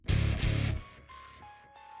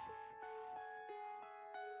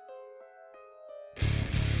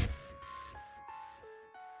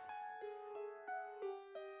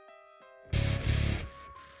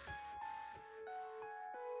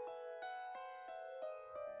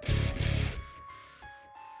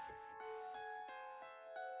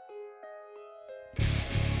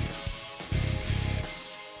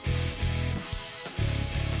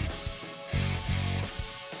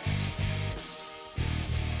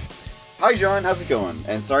Hi, John. How's it going?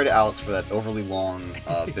 And sorry to Alex for that overly long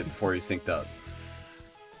bit before he synced up.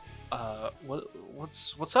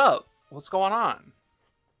 What's up? What's going on?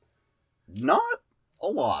 Not a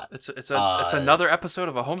lot. It's another episode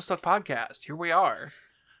of a Homestuck podcast. Here we are.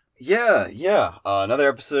 Yeah. Another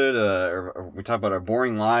episode. We talk about our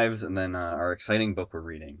boring lives and then our exciting book we're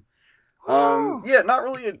reading. Woo! Yeah, not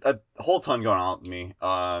really a whole ton going on with me.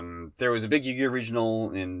 There was a big Yu-Gi-Oh!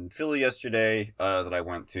 Regional in Philly yesterday that I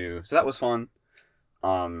went to, so that was fun.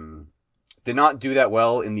 Did not do that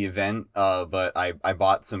well in the event, but I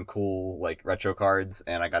bought some cool, like, retro cards,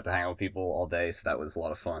 and I got to hang out with people all day, so that was a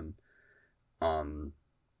lot of fun.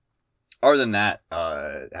 Other than that,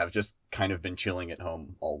 have just kind of been chilling at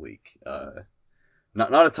home all week.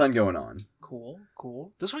 Not a ton going on.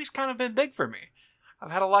 Cool. This week's kind of been big for me. I've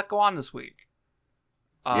had a lot go on this week.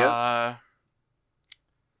 Yeah.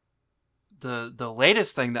 The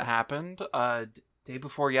latest thing that happened, day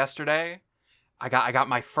before yesterday, I got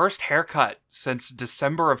my first haircut since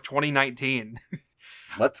December of 2019.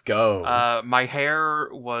 Let's go. My hair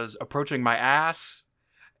was approaching my ass,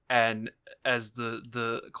 and as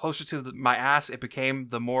the closer to my ass it became,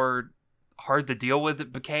 the more hard to deal with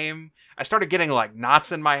it became. I started getting like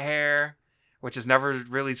knots in my hair, which is never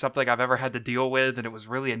really something I've ever had to deal with, and it was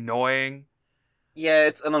really annoying. Yeah,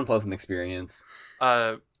 it's an unpleasant experience.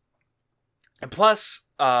 And plus,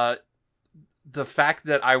 the fact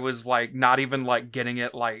that I was like not even like getting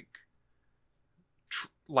it like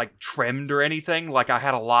trimmed or anything, like I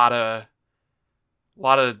had a lot of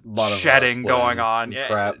shedding going on.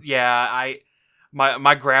 Crap. Yeah,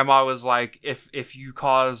 my grandma was like, if you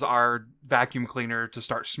cause our vacuum cleaner to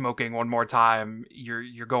start smoking one more time,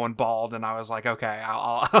 you're going bald. And I was like, okay,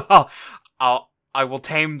 I will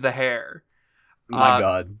tame the hair. My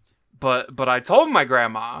God. But I told my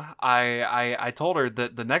grandma, I told her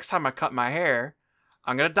that the next time I cut my hair,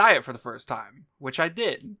 I'm gonna dye it for the first time, which I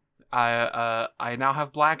did. I now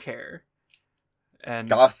have black hair. And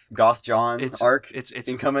Goth John arc it's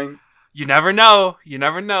incoming. You never know.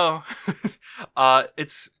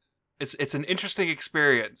 It's an interesting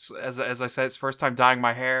experience. As I said, it's first time dyeing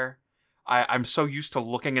my hair. I'm so used to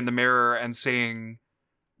looking in the mirror and seeing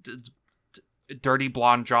dirty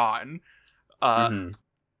blonde John.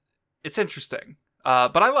 It's interesting.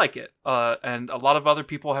 But I like it. And a lot of other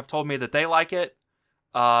people have told me that they like it.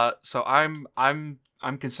 So I'm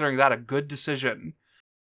considering that a good decision.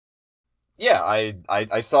 Yeah,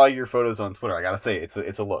 I saw your photos on Twitter. I gotta say, it's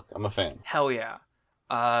a look. I'm a fan. Hell yeah.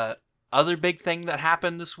 Other big thing that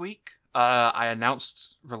happened this week, I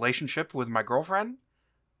announced relationship with my girlfriend.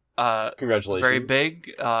 Congratulations. Very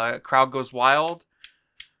big. Crowd goes wild.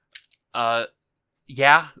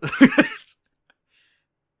 Yeah.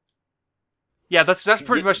 Yeah, that's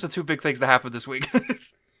pretty much the two big things that happened this week.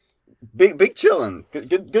 big chillin'.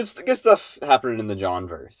 Good stuff happening in the John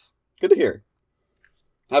verse. Good to hear.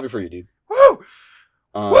 Happy for you, dude. Woo!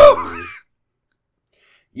 Woo!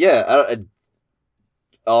 Yeah.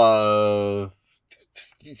 Do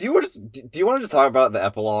you want to just talk about the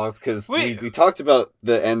epilogues? Because we talked about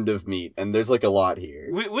the end of Meat, and there's like a lot here.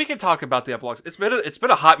 We can talk about the epilogues. It's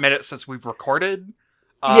been a hot minute since we've recorded.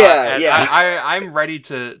 Yeah. I'm ready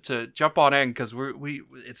to jump on in because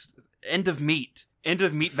it's end of Meat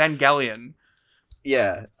Evangelion.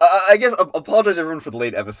 Yeah. I guess apologize everyone for the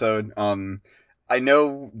late episode. I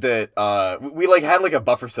know that we like had like a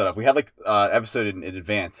buffer set up. We had like an episode in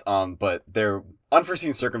advance. But there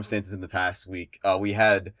unforeseen circumstances in the past week. We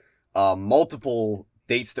had multiple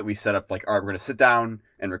dates that we set up. Like, all right, we're gonna sit down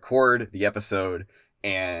and record the episode,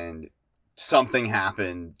 and something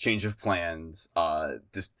happened. Change of plans.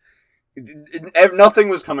 Nothing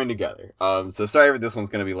was coming together. So sorry if this one's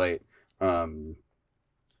gonna be late.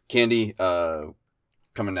 Candy,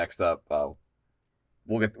 coming next up.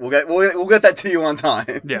 We'll get that to you on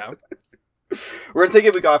time. Yeah. We're gonna take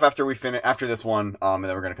a week off after we finish after this one, and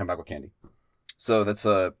then we're gonna come back with Candy. So that's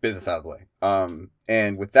business out of the way.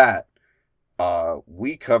 And with that,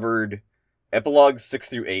 we covered epilogues 6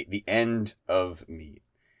 through 8, the end of Meat,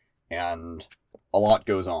 and a lot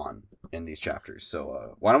goes on in these chapters.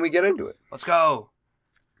 So why don't we get into it? Let's go.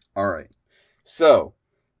 All right. So,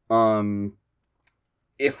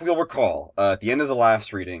 if we'll recall, at the end of the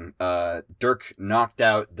last reading, Dirk knocked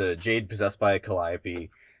out the Jade possessed by a Calliope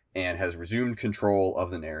and has resumed control of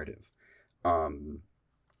the narrative.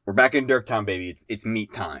 We're back in Dirktown, baby. It's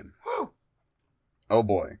Meat time. Woo! Oh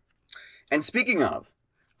boy. And speaking of,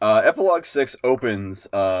 Epilogue 6 opens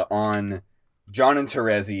on John and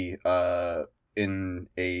Terezi in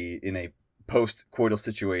a post-coital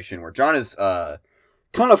situation where John is kind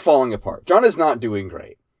of falling apart. John is not doing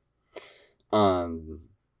great.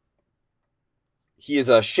 he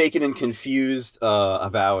is shaken and confused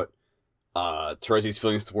about Terezi's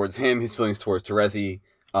feelings towards him, his feelings towards Terezi,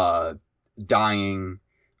 dying,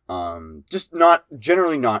 just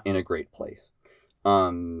generally not in a great place.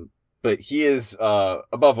 But he is,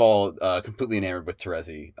 above all, completely enamored with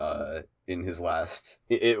Terezi, in his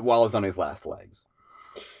while he's on his last legs.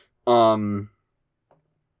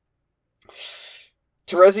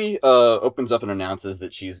 Terezi, opens up and announces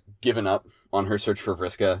that she's given up on her search for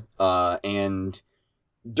Vriska, and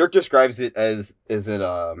Dirk describes it as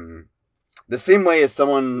the same way as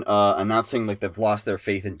someone, announcing, like, they've lost their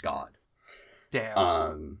faith in God.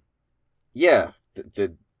 Damn. Yeah,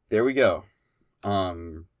 there we go.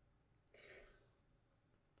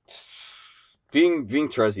 Being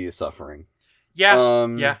Terezi is suffering. Yeah.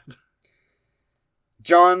 Yeah.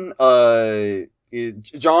 John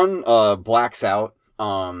blacks out.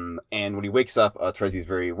 And when he wakes up, Terezi's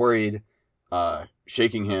very worried,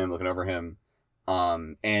 shaking him, looking over him.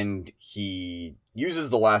 And he uses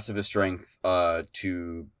the last of his strength,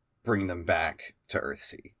 to bring them back to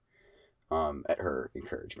Earthsea, at her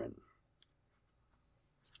encouragement.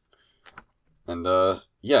 And,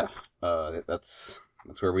 yeah, that's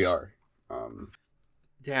where we are.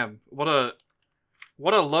 Damn, what a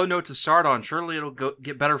low note to start on. Surely it'll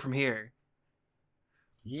get better from here.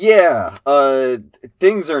 Yeah,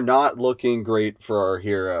 things are not looking great for our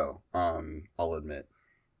hero, I'll admit.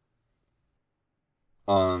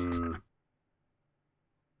 I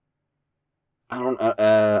don't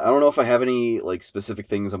know if I have any, like, specific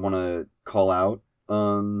things I want to call out,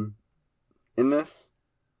 in this.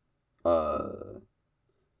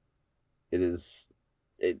 It's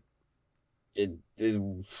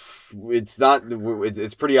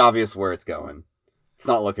pretty obvious where it's going. It's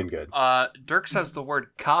not looking good. Dirk says the word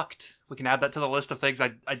cocked. We can add that to the list of things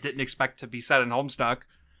I didn't expect to be said in Homestuck.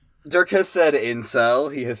 Dirk has said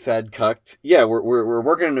incel. He has said cucked. Yeah, we're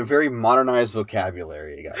working in a very modernized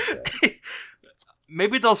vocabulary, you gotta say.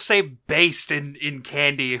 Maybe they'll say based in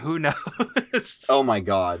Candy. Who knows? Oh my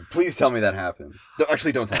god. Please tell me that happens.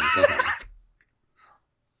 Actually, don't tell me. Don't tell me.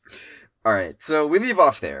 Alright, so we leave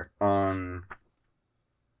off there.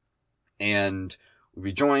 And we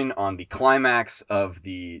rejoin on the climax of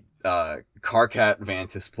the Karkat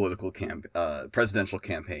Vantis presidential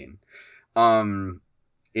campaign.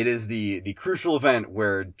 It is the crucial event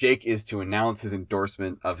where Jake is to announce his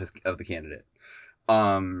endorsement of the candidate.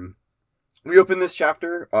 We open this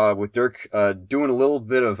chapter with Dirk doing a little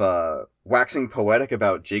bit of waxing poetic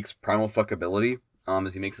about Jake's primal fuckability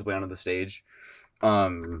as he makes his way onto the stage.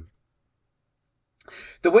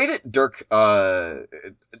 The way that Dirk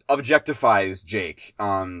objectifies Jake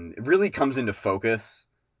really comes into focus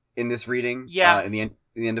in this reading. Yeah. In the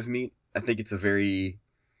end of Meat, I think it's a very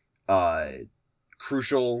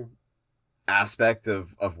crucial aspect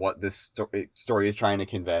of what this story is trying to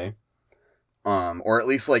convey. Or at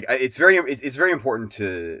least, like, it's very important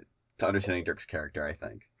to understanding Dirk's character, I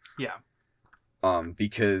think. Yeah.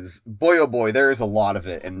 Because boy oh boy, there is a lot of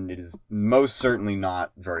it, and it is most certainly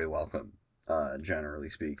not very welcome. Generally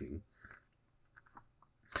speaking.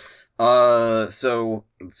 So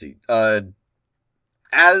let's see.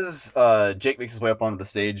 As Jake makes his way up onto the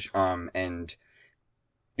stage, and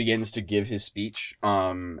begins to give his speech,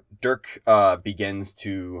 Dirk begins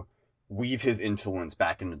to weave his influence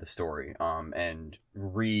back into the story, and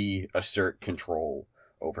reassert control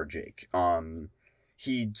over Jake.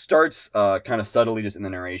 He starts kind of subtly just in the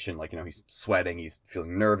narration, like, he's sweating, he's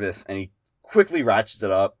feeling nervous, and he quickly ratchets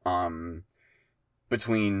it up,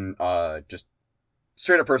 between just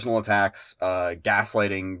straight up personal attacks,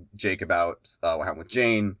 gaslighting Jake about what happened with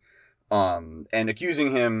Jane, and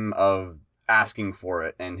accusing him of asking for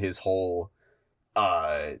it, and his whole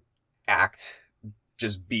act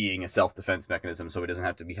just being a self-defense mechanism so he doesn't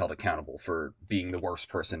have to be held accountable for being the worst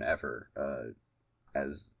person ever,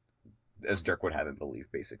 as Dirk would have him believe,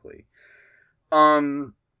 basically.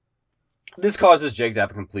 This causes Jake to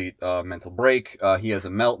have a complete mental break. He has a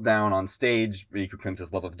meltdown on stage, he proclaims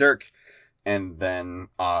his love of Dirk, and then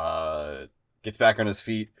gets back on his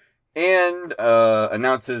feet and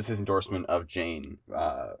announces his endorsement of Jane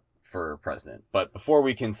for president. But before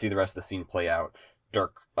we can see the rest of the scene play out,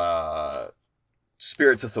 Dirk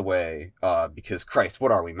spirits us away because, Christ,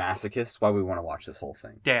 what are we, masochists? Why would we want to watch this whole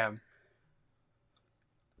thing? Damn.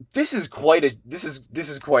 This is quite a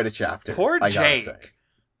chapter. Poor I gotta Jake. say.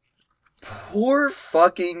 Poor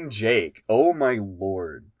fucking Jake. Oh my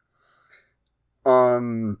lord.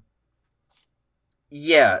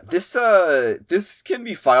 Yeah, this can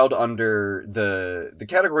be filed under the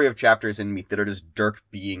category of chapters in Meat that are just Dirk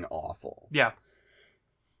being awful. Yeah.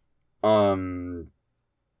 The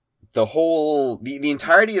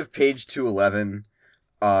entirety of page 211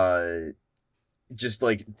 just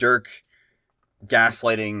like Dirk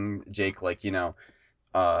gaslighting Jake, like,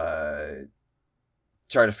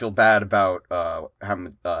 try to feel bad about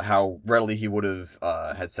how readily he would have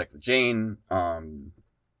had sex with Jane,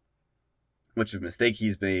 which of a mistake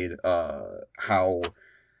he's made, how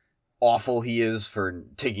awful he is for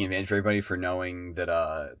taking advantage of everybody, for knowing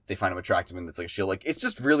that they find him attractive and it's like a shield. Like, it's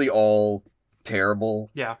just really all terrible.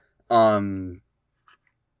 Yeah.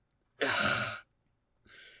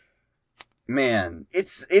 Man,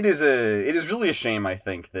 it is really a shame, I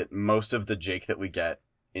think, that most of the Jake that we get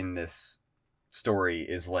in this story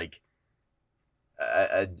is like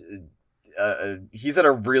he's at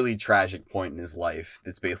a really tragic point in his life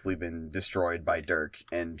that's basically been destroyed by Dirk,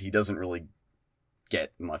 and he doesn't really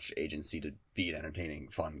get much agency to be an entertaining,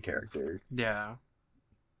 fun character. Yeah.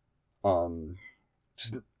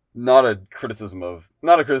 Just not a criticism, like,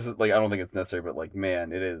 I don't think it's necessary, but like,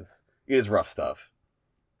 man, it is rough stuff.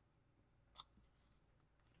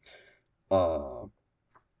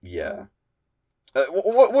 Yeah.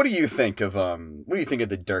 What do you think of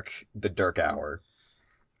the Dirk hour?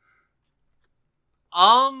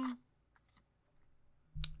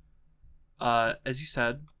 As you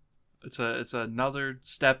said, it's another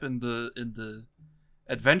step in the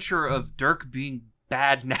adventure of Dirk being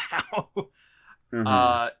bad now. Mm-hmm.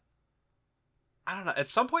 I don't know. At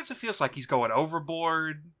some points, it feels like he's going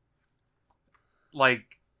overboard.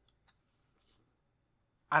 Like,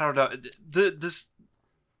 I don't know. This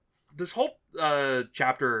whole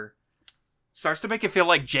chapter starts to make it feel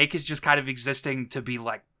like Jake is just kind of existing to be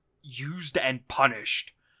like used and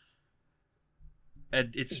punished,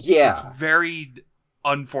 and it's very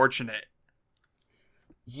unfortunate.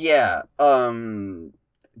 Yeah. The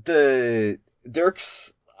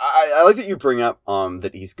Dirk's. I like that you bring up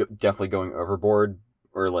that he's definitely going overboard,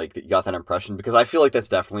 or like that you got that impression, because I feel like that's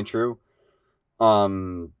definitely true.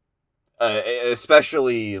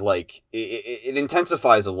 Especially like it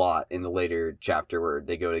intensifies a lot in the later chapter where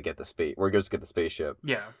they go to get where he goes to get the spaceship.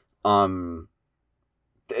 Yeah.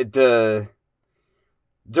 The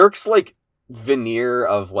Dirk's like veneer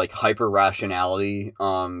of like hyper rationality.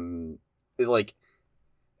 Like,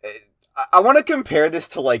 I want to compare this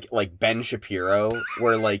to like Ben Shapiro,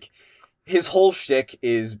 where like his whole shtick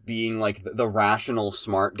is being like the rational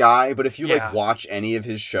smart guy, but if you like watch any of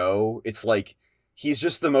his show, it's like he's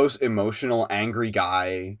just the most emotional, angry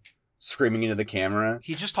guy screaming into the camera.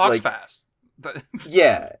 He just talks like, fast.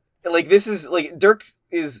 Yeah. Like, this is, like,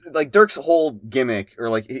 Dirk's whole gimmick, or,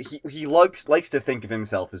 like, he likes to think of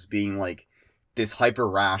himself as being, like, this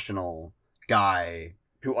hyper-rational guy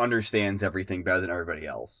who understands everything better than everybody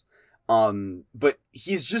else. But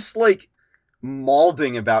he's just, like,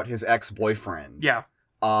 mauling about his ex-boyfriend. Yeah.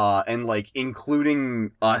 And, like,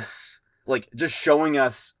 including us, like, just showing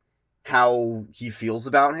us how he feels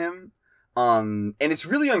about him, and it's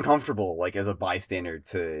really uncomfortable, like, as a bystander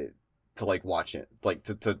to like watch it, like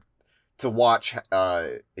to watch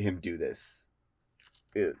him do this.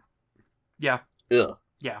 Ugh. Yeah. Ugh.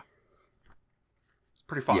 Yeah. It's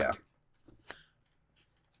pretty fun. Yeah.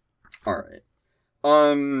 All right.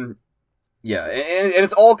 Yeah, and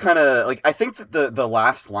it's all kind of like, I think that the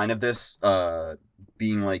last line of this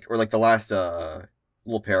being like, or like the last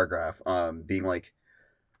little paragraph being like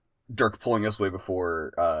Dirk pulling us away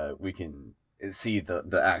before we can see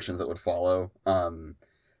the actions that would follow.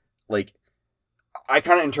 Like, I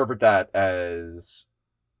kind of interpret that as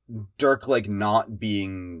Dirk, like, not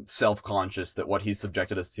being self-conscious that what he's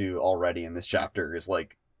subjected us to already in this chapter is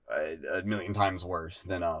like a million times worse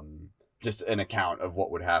than just an account of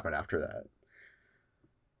what would happen after that.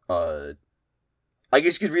 I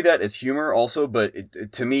guess you could read that as humor also, but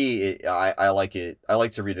to me, I like it. I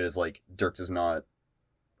like to read it as like Dirk does not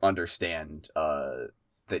understand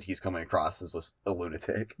that he's coming across as a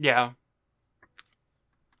lunatic. Yeah.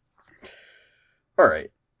 All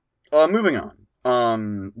right. Moving on.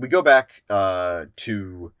 We go back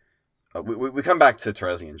to we come back to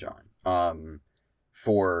Terezi and John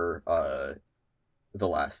for the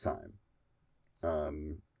last time.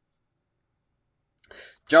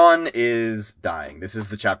 John is dying. This is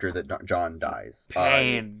the chapter that John dies.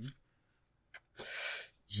 Pain.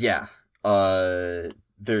 Yeah.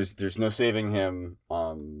 There's no saving him.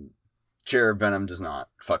 Cherub Venom does not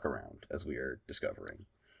fuck around, as we are discovering.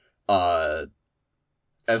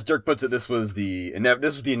 As Dirk puts it, this was the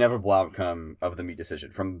inevitable outcome of the Meat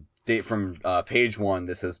decision. From page 1,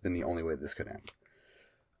 this has been the only way this could end.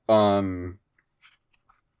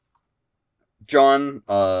 John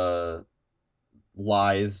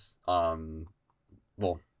lies.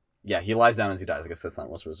 Well, yeah, he lies down as he dies. I guess that's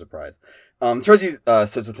not much of a surprise. Terezi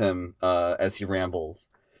sits with him as he rambles.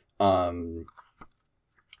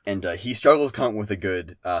 And he struggles to come up with a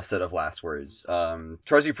good set of last words.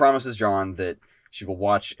 Trezzy promises John that she will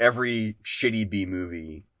watch every shitty B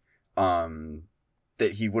movie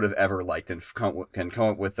that he would have ever liked and can come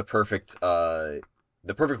up with the perfectly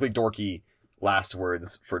dorky last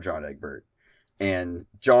words for John Egbert. And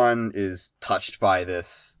John is touched by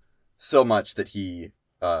this so much that he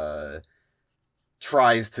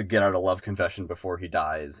tries to get out a love confession before he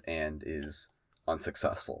dies and is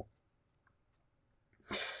unsuccessful.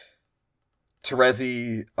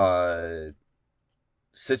 Terezi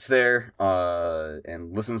sits there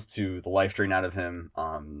and listens to the life drain out of him.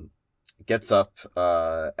 Gets up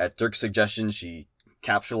at Dirk's suggestion. She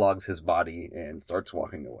capture logs his body and starts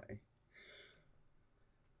walking away.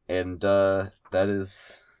 And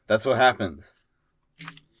that's what happens.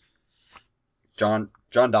 John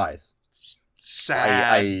dies.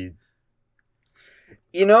 Sad.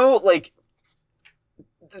 You know, like,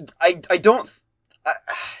 I don't.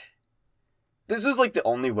 This was like the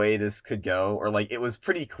only way this could go, or like it was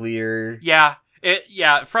pretty clear. Yeah,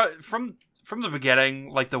 from the beginning,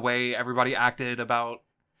 like the way everybody acted about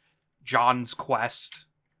John's quest.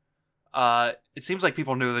 It seems like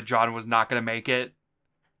people knew that John was not going to make it.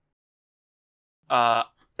 At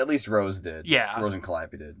least Rose did. Yeah, Rose and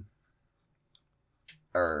Calliope did.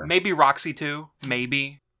 Or maybe Roxy too.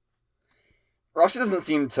 Maybe Roxy doesn't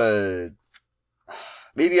seem to.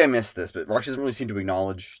 Maybe I missed this, but Roxy doesn't really seem to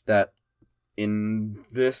acknowledge that in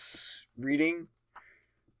this reading.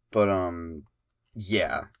 But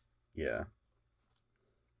yeah.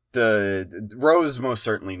 The Rose most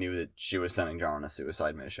certainly knew that she was sending John on a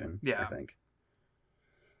suicide mission. Yeah, I think.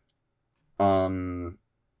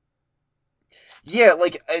 Yeah,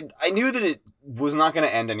 like I knew that it was not going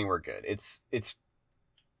to end anywhere good. It's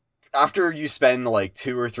after you spend like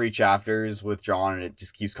 2 or 3 chapters with John, and it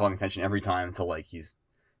just keeps calling attention every time until like he's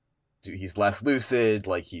less lucid,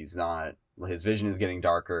 like he's not, his vision is getting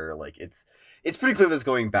darker, like it's pretty clear that it's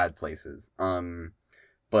going bad places.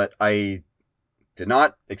 But I did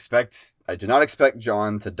not expect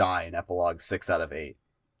John to die in epilogue 6 out of 8.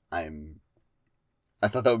 I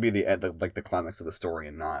thought that would be the end, like the climax of the story,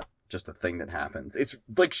 and not just a thing that happens. It's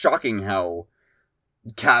like shocking how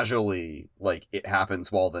casually like it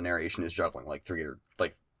happens while the narration is juggling like 3 or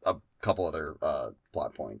like a couple other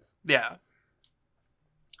plot points. Yeah.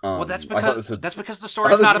 Well, that's because the I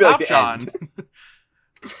story's not about John.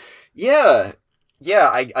 Yeah,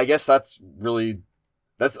 I guess that's really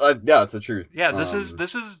that's the truth. Yeah, this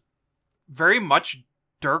is very much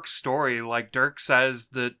Dirk's story. Like Dirk says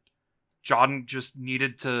that John just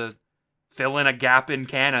needed to fill in a gap in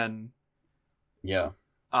canon. Yeah.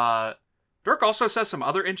 Dirk also says some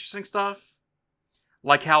other interesting stuff,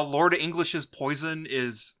 like how Lord English's poison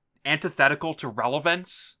is antithetical to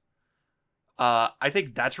relevance. I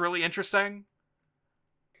think that's really interesting.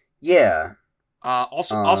 Yeah.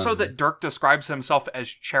 Also that Dirk describes himself as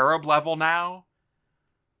cherub level now,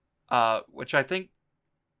 which I think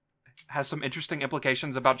has some interesting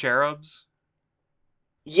implications about cherubs.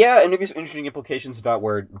 Yeah, and maybe some interesting implications about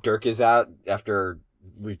where Dirk is at after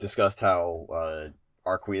we've discussed how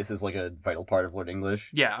Arqueus is like a vital part of Lord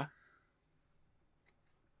English. Yeah.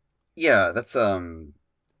 Yeah, that's an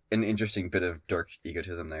interesting bit of Dirk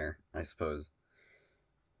egotism there, I suppose.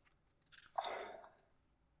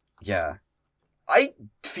 Yeah. I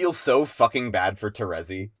feel so fucking bad for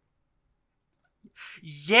Terezi.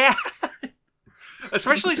 Yeah.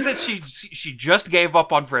 Especially since she just gave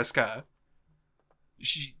up on Vriska.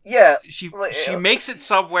 She makes it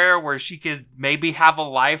somewhere where she could maybe have a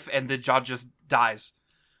life, and then John just dies.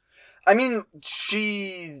 I mean,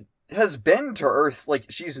 she has been to Earth, like,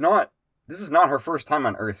 this is not her first time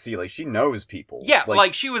on Earthsea, like, she knows people. Yeah,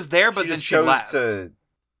 like she was there, but then she left.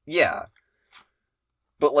 Yeah.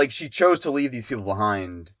 But, like, she chose to leave these people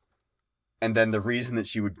behind, and then the reason that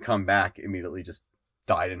she would come back immediately just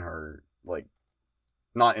died in her, like,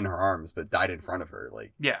 not in her arms, but died in front of her,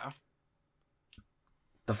 like. Yeah.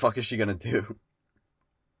 The fuck is she gonna do?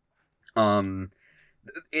 And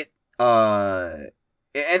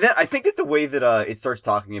then I think that the way that it starts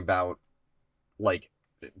talking about like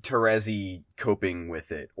Terezi coping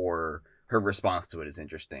with it or her response to it is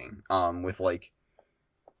interesting. With like,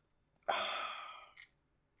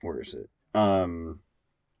 where is it?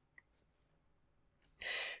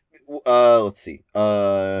 Let's see.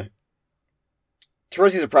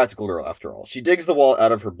 Terezi's a practical girl, after all. She digs the wallet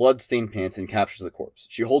out of her blood-stained pants and captures the corpse.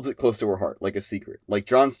 She holds it close to her heart, like a secret. Like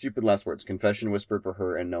John's stupid last words, confession whispered for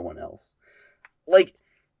her and no one else. Like,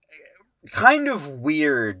 kind of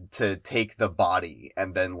weird to take the body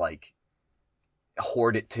and then, like,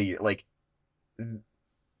 hoard it to you. Like,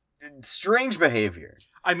 strange behavior.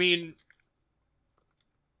 I mean,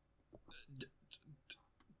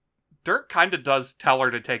 Dirk kind of does tell her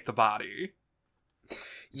to take the body.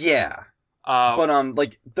 Yeah. Uh, But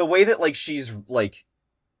like the way that like she's like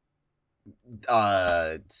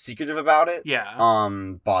secretive about it yeah.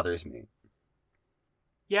 bothers me.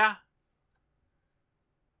 Yeah.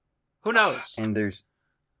 Who knows? And there's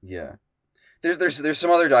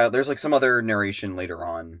some other there's like some other narration later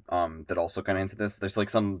on that also kind of hints at this. There's like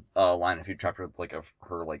some line in a few chapters like of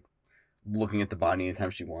her like looking at the body anytime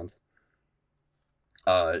she wants.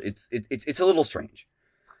 It's a little strange.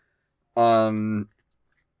 Let's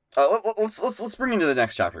bring into the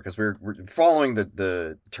next chapter because we're following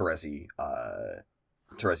the Terezi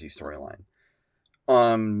storyline.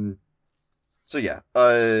 So yeah,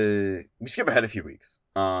 we skip ahead a few weeks.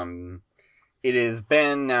 It has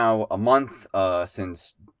been now a month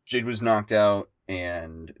since Jade was knocked out,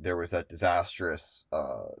 and there was that disastrous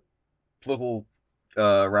political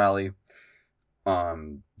rally.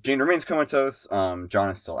 Jane remains comatose. John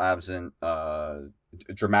is still absent.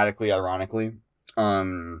 Dramatically, ironically.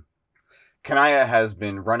 Kanaya has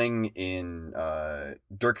been running in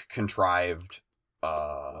Dirk contrived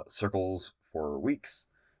circles for weeks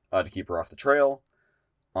to keep her off the trail.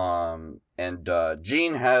 And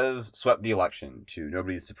Jean has swept the election to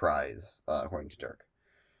nobody's surprise, according to Dirk.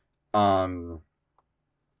 And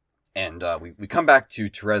we come back to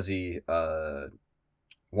Terezi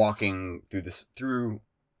walking through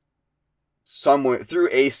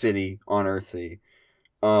a city on Earthsea.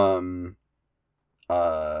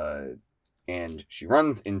 And she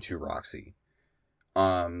runs into Roxy.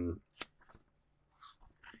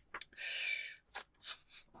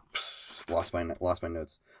 Lost my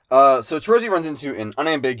notes. So Terezi runs into an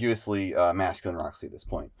unambiguously masculine Roxy at this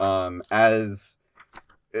point. As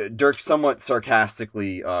Dirk somewhat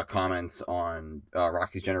sarcastically comments on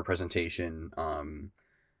Roxy's gender presentation.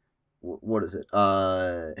 What is it?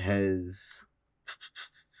 Has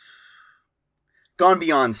gone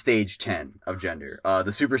beyond stage 10 of gender.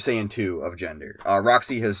 The Super Saiyan 2 of gender.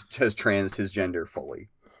 Roxy has transed his gender fully.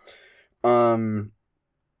 So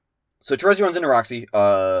Terezi runs into Roxy,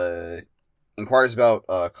 inquires about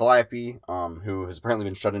Calliope, who has apparently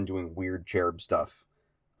been shut in doing weird cherub stuff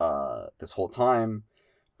this whole time.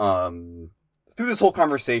 Through this whole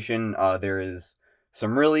conversation, there is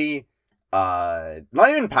some really not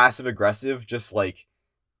even passive aggressive, just like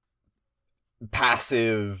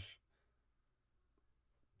passive,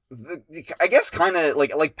 I guess kind of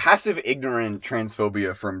like passive ignorant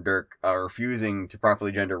transphobia from Dirk, refusing to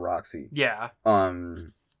properly gender Roxy. Yeah.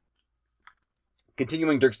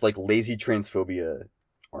 Continuing Dirk's like lazy transphobia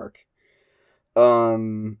arc.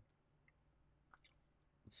 Let's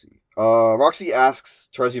see. Roxy asks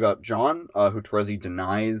Terezi about John, who Terezi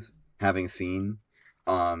denies having seen.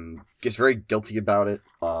 Gets very guilty about it.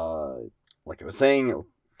 Like I was saying,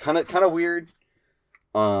 kind of weird.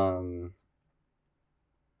 Terezi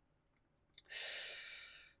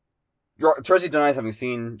denies having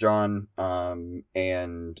seen John,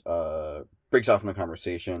 and breaks off from the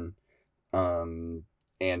conversation. And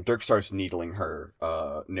Dirk starts needling her,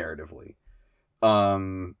 narratively.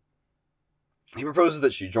 He proposes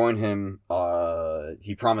that she join him.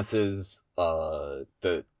 He promises,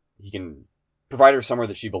 that he can provide her somewhere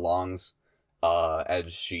that she belongs,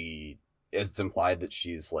 as it's implied that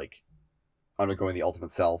she's, like, undergoing the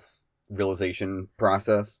ultimate self-realization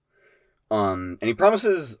process. And he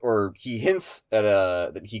promises, or he hints at,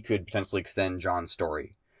 that he could potentially extend John's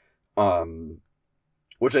story.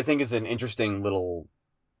 Which I think is an interesting little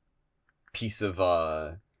piece of,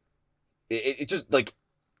 it just, like,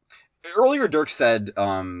 earlier Dirk said,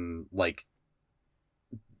 like,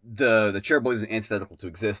 the Cherub Boys is antithetical to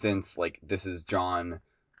existence, like, this is John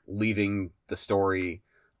leaving the story,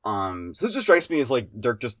 so this just strikes me as, like,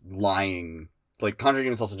 Dirk just lying, like,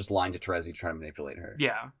 contradicting himself and just lying to Terezi to try to manipulate her.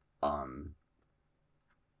 Yeah. I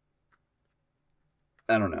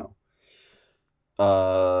don't know.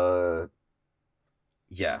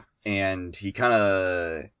 Yeah, and he kind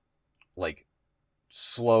of, like,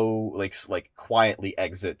 quietly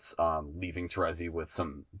exits, leaving Terezi with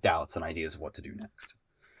some doubts and ideas of what to do next.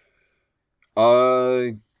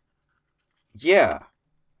 Yeah.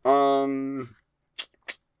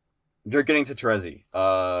 You're getting to Terezi.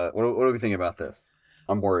 What do we think about this?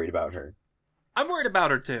 I'm worried about her. I'm worried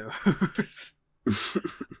about her too.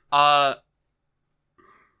 I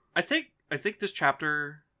think this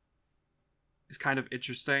chapter is kind of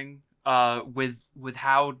interesting. With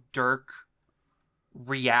how Dirk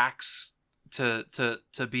reacts to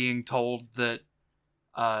being told that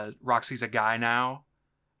Roxy's a guy now.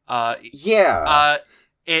 Yeah.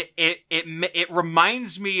 It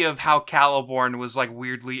reminds me of how Caliborn was like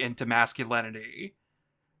weirdly into masculinity.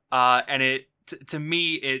 And to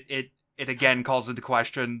me it again calls into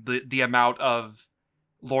question the amount of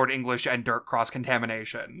Lord English and Dirk cross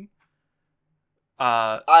contamination.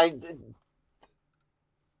 To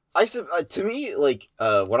me, like,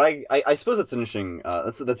 what I suppose that's an interesting,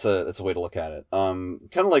 that's a way to look at it. Kind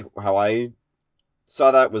of like how I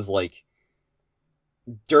saw that was, like,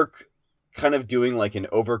 Dirk kind of doing, like, an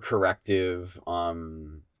overcorrective,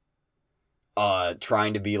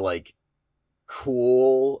 trying to be, like,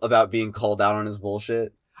 cool about being called out on his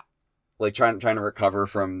bullshit. Like, trying to recover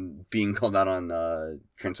from being called out on,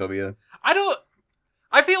 transphobia. I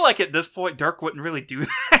feel like at this point, Dirk wouldn't really do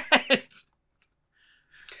that.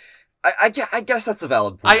 I guess that's a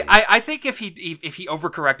valid point. I think if he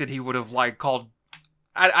overcorrected, he would have like called.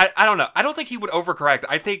 I don't know. I don't think he would overcorrect.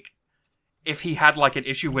 I think if he had like an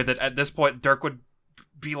issue with it at this point, Dirk would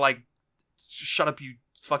be like, "Shut up, you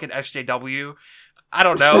fucking SJW." I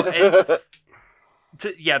don't know.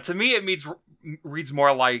 To me, it reads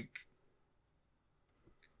more like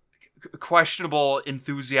questionable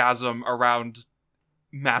enthusiasm around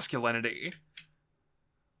masculinity.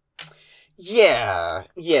 Yeah.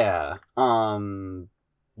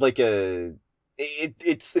 Like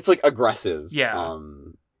it's like aggressive. Yeah.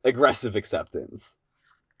 Aggressive acceptance.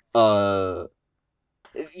 Yeah,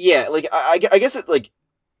 like I guess it like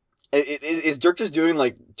is Dirk just doing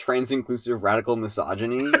like trans-inclusive radical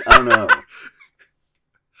misogyny? I don't know.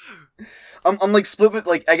 I'm like split with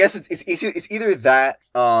like I guess it's either that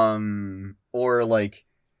or like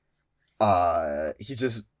he's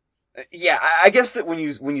just yeah, I guess that when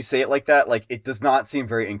you say it like that, like it does not seem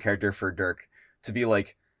very in character for Dirk to be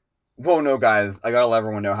like, whoa, no, guys, I gotta let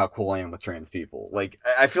everyone know how cool I am with trans people. Like,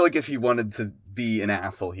 I feel like if he wanted to be an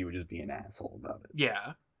asshole, he would just be an asshole about it.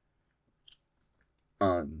 Yeah.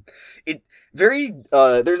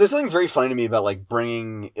 There's something very funny to me about like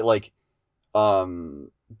bringing like, there's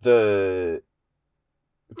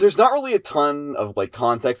not really a ton of like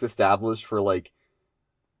context established for like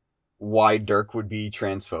why Dirk would be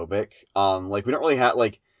transphobic. Like we don't really have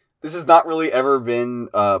like this has not really ever been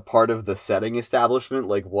part of the setting establishment.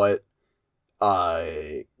 Like what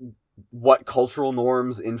cultural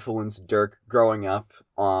norms influenced Dirk growing up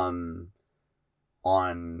on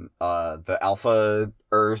the Alpha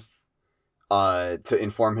Earth to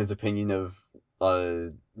inform his opinion of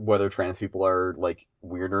whether trans people are like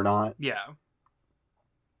weird or not. Yeah.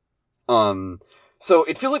 So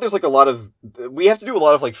it feels like there's like a lot of we have to do a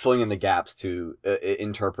lot of like filling in the gaps to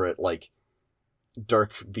interpret like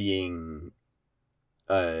Dirk being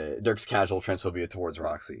Dirk's casual transphobia towards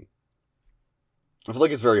Roxy. I feel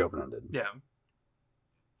like it's very open-ended. Yeah.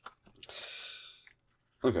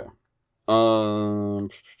 Okay.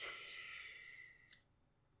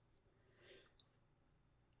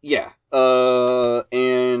 Yeah.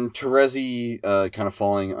 And Terezi kind of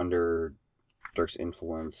falling under Dirk's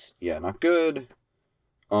influence. Yeah, not good.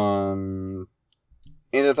 Any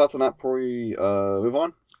other thoughts on that before we move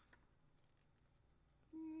on?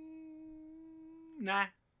 Nah.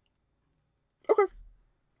 Okay.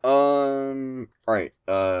 Alright.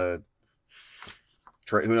 Who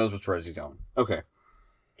knows where Terezi's going? Okay.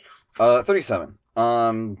 37.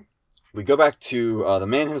 We go back to the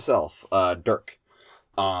man himself, Dirk.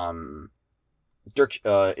 Dirk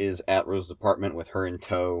is at Rose's apartment with her in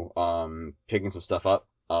tow, picking some stuff up,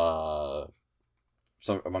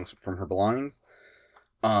 from her belongings.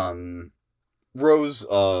 Rose,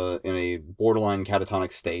 in a borderline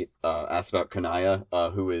catatonic state, asks about Kanaya,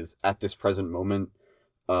 who is at this present moment,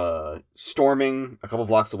 storming a couple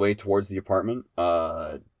blocks away towards the apartment,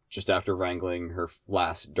 just after wrangling her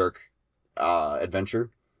last Dirk, contrived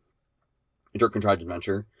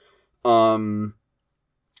adventure.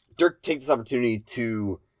 Dirk takes this opportunity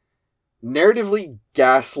to narratively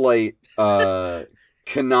gaslight,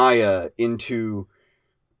 Kanaya into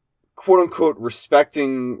quote-unquote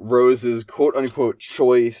respecting Rose's quote-unquote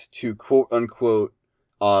choice to quote-unquote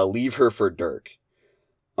leave her for Dirk.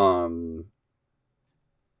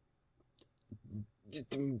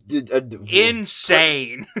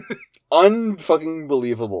 Insane. Unfucking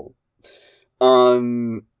believable.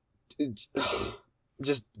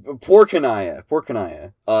 Just poor Kanaya.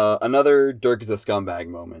 Another Dirk is a scumbag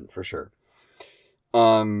moment for sure.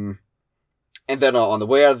 And then on the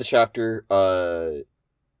way out of the chapter, on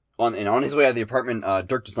his way out of the apartment,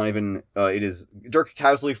 Dirk does not even. Dirk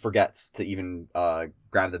casually forgets to even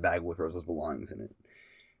grab the bag with Rose's belongings in it.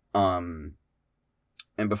 And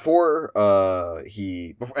before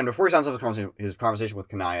he signs off his conversation with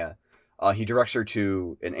Kanaya, he directs her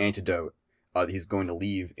to an antidote that he's going to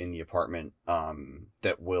leave in the apartment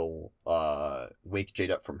that will wake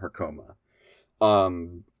Jade up from her coma.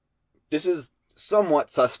 This is somewhat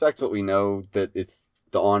suspect, but we know that it's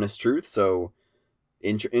the honest truth. So,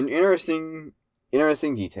 interesting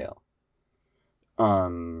detail.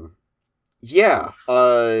 Yeah.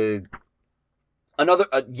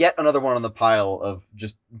 Yet another one on the pile of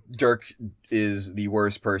just Dirk is the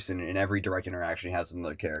worst person in every direct interaction he has with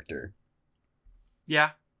another character.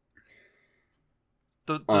 Yeah.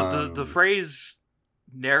 The phrase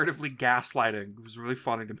narratively gaslighting was really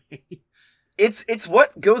funny to me. It's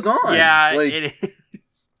what goes on. Yeah, like, it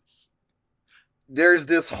is. There's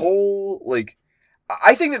this whole, like,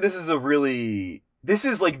 I think that this is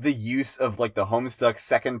like the use of like the Homestuck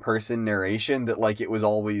second person narration that like it was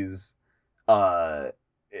always, like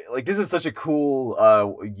this is such a cool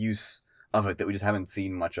use of it that we just haven't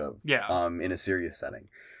seen much of. Yeah. In a serious setting,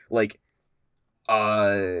 like,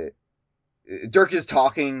 Dirk is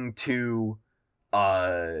talking to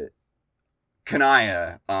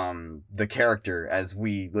Kanaya, the character, as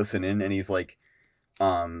we listen in, and he's like,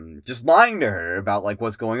 just lying to her about like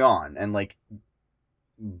what's going on, and like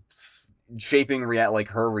shaping like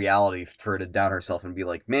her reality for her to doubt herself and be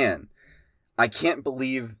like, man, I can't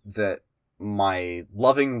believe that my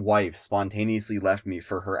loving wife spontaneously left me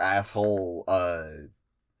for her asshole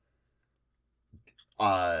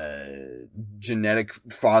generic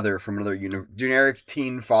teen father from another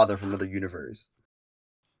universe.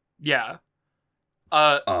 Yeah.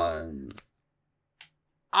 I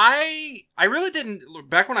really didn't,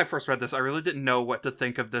 back when I first read this, I really didn't know what to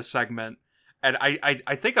think of this segment, and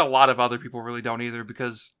I think a lot of other people really don't either,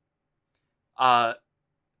 because when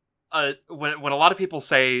a lot of people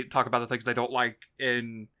talk about the things they don't like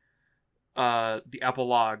in the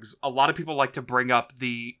epilogues, a lot of people like to bring up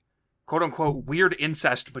the quote unquote weird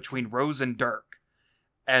incest between Rose and Dirk,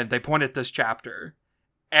 and they point at this chapter,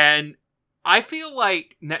 and I feel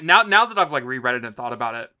like now that I've like reread it and thought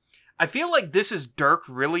about it, I feel like this is Dirk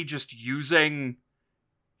really just using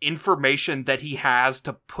information that he has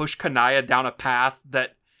to push Kanaya down a path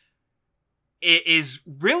that is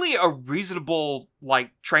really a reasonable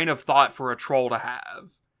like train of thought for a troll to have,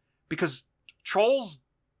 because trolls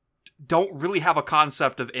don't really have a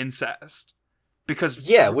concept of incest, because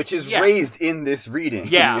which is raised in this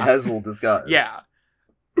reading, as we'll discuss.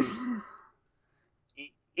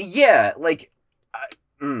 Like,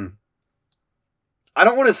 I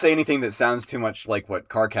don't want to say anything that sounds too much like what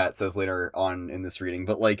Karkat says later on in this reading,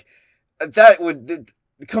 but like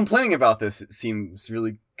complaining about this seems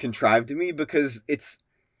really contrived to me, because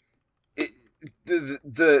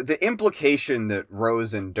the implication that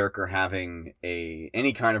Rose and Dirk are having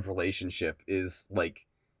any kind of relationship is like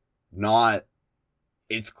not.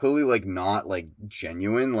 It's clearly like not like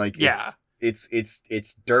genuine. Like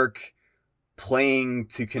it's Dirk playing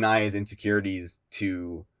to Kanaya's insecurities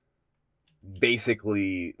to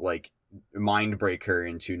basically like mind break her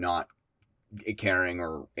into not caring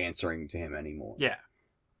or answering to him anymore.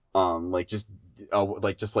 Like just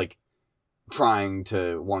trying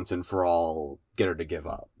to once and for all get her to give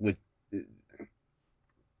up, which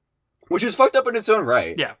is fucked up in its own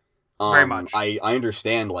right. Very much. I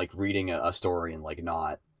understand like reading a story and like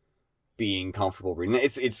not being comfortable reading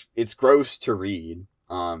it. It's gross to read.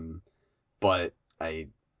 But I'm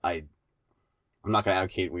not gonna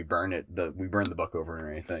advocate we burn the book over or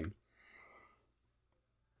anything.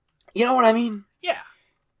 You know what I mean? Yeah.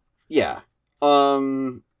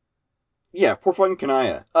 Yeah, poor fucking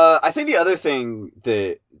Kanaya. I think the other thing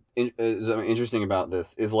that is interesting about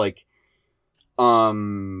this is like,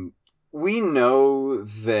 we know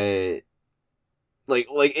that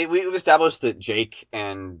we've established that Jake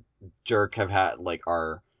and Dirk have had like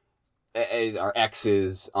our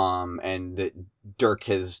exes, and that Dirk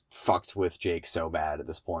has fucked with Jake so bad at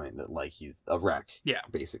this point that like he's a wreck.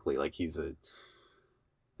 Basically, like his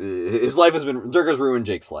life has been, Dirk has ruined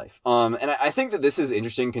Jake's life. And I think that this is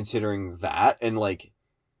interesting considering that, and like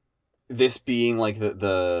this being like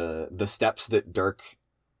the steps that Dirk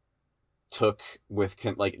took with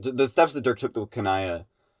the steps that Dirk took with Kanaya,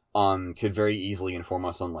 could very easily inform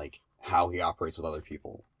us on like how he operates with other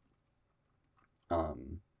people.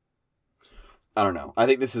 I don't know. I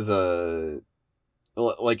think this is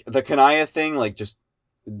like the Kanaya thing, like just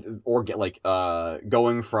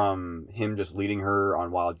going from him just leading her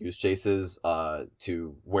on wild goose chases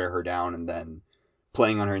to wear her down and then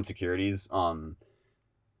playing on her insecurities.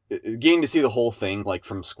 Getting to see the whole thing like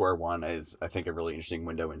from square one is, I think, a really interesting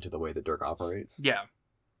window into the way that Dirk operates.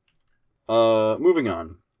 Moving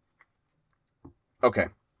on. Okay,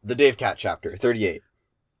 the Dave Cat chapter 38.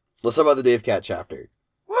 Let's talk about the Dave Cat chapter.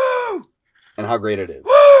 Woo! And how great it is.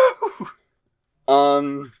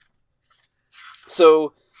 Woo!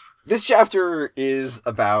 So this chapter is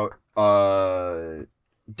about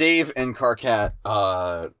Dave and Karkat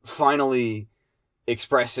finally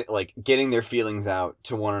express it, like getting their feelings out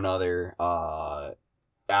to one another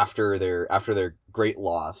after their great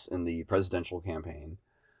loss in the presidential campaign.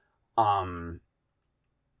 But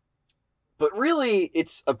really,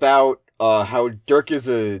 it's about how Dirk is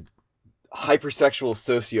a hypersexual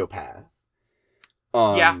sociopath.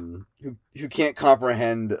 Yeah. Who can't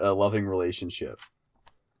comprehend a loving relationship.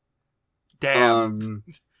 Damn.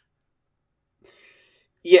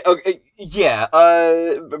 Yeah. Okay. Yeah.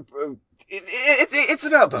 It's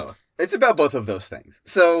about both. It's about both of those things.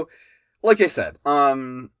 So, like I said,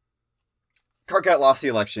 Karkat lost the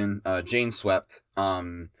election. Jane swept.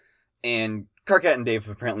 And Karkat and Dave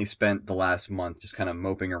have apparently spent the last month just kind of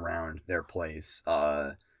moping around their place,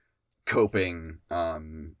 coping,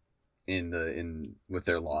 with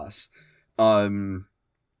their loss.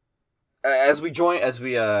 As we join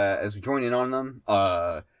in on them,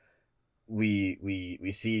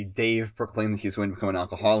 we see Dave proclaim that he's going to become an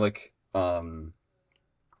alcoholic.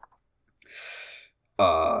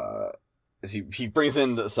 As he brings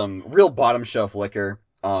in some real bottom shelf liquor.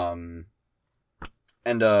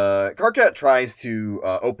 And Karkat tries to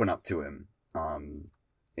open up to him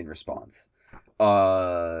in response.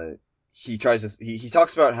 He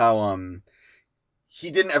talks about how he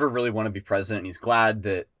didn't ever really want to be president, and he's glad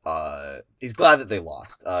that they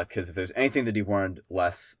lost, because if there's anything that he wanted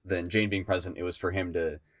less than Jane being president, it was for him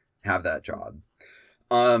to have that job.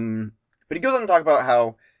 But he goes on to talk about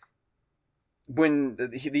how when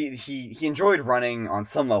he enjoyed running on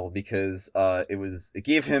some level because it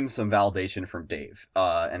gave him some validation from Dave,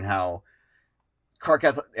 and how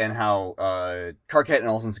Karkat and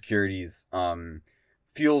Olsen Securities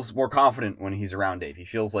feels more confident when he's around Dave. He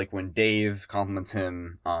feels like when Dave compliments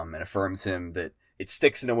him and affirms him, that it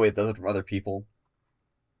sticks in a way it doesn't from other people.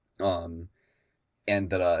 And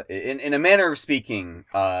that in a manner of speaking,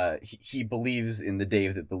 he believes in the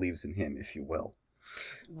Dave that believes in him, if you will.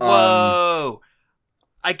 Whoa!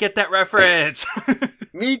 I get that reference.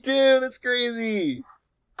 Me too. That's crazy.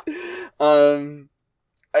 Very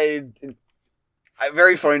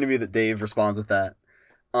funny to me that Dave responds with that.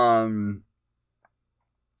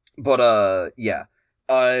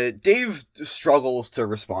 Dave struggles to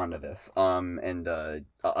respond to this, and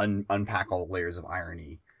unpack all the layers of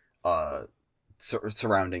irony,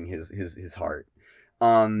 surrounding his heart.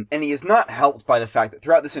 And he is not helped by the fact that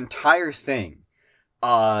throughout this entire thing,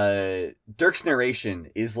 Dirk's narration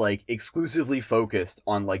is like exclusively focused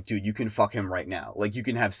on like, dude, you can fuck him right now. Like, you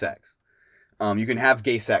can have sex. You can have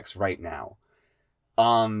gay sex right now.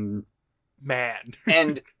 Man.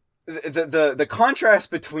 And the contrast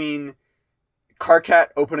between Karkat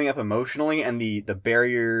opening up emotionally and the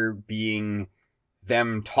barrier being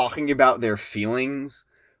them talking about their feelings,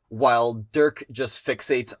 while Dirk just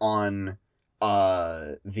fixates on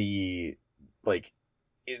the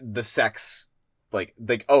sex,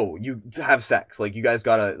 like oh, you have sex, like you guys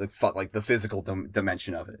gotta like fuck, like the physical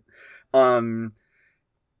dimension of it.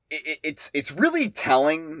 It's really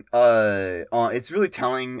telling. It's really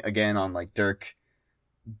telling again on like Dirk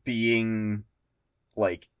being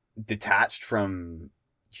like detached from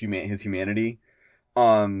his humanity,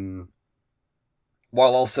 while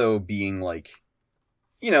also being like,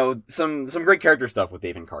 you know, some great character stuff with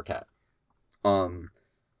Dave and Karkat.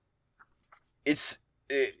 It's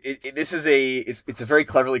a very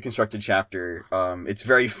cleverly constructed chapter. It's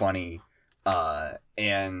very funny,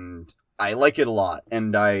 and I like it a lot,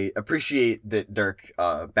 and I appreciate that Dirk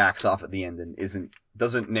backs off at the end and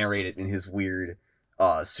doesn't narrate it in his weird,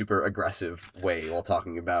 super aggressive way while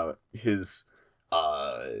talking about his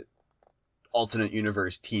alternate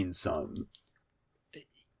universe teen son.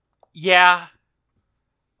 Yeah.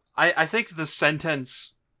 I think the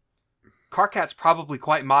sentence, Karkat's probably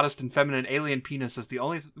quite modest and feminine alien penis, is the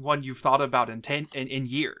only one you've thought about in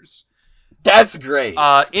years. That's great.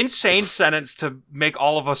 Insane sentence to make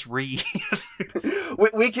all of us read.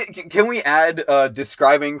 Can we add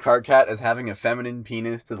describing Karkat as having a feminine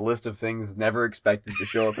penis to the list of things never expected to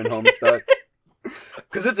show up in Homestuck?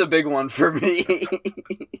 Because it's a big one for me.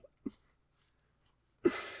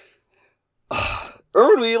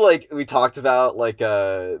 Remember we talked about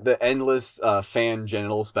the endless fan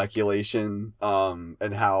genital speculation,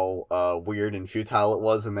 and how weird and futile it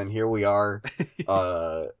was, and then here we are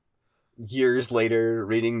years later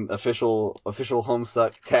reading official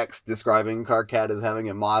Homestuck text describing Karkat as having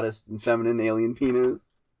a modest and feminine alien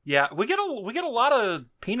penis. Yeah, we get a lot of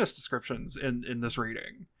penis descriptions in this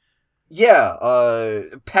reading. Yeah,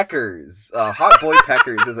 peckers, hot boy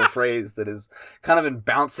peckers is a phrase that has kind of been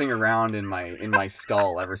bouncing around in my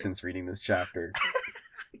skull ever since reading this chapter.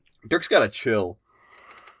 Dirk's gotta chill.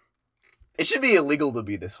 It should be illegal to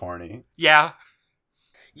be this horny. Yeah.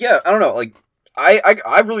 Yeah, I don't know. Like,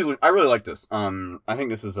 I really like this. I think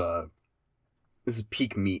this is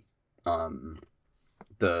peak meat. The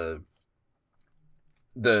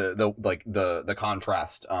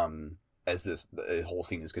contrast. As the whole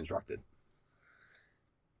scene is constructed.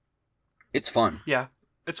 It's fun. Yeah,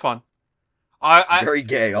 it's fun. It's very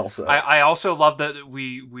gay, also. I also love that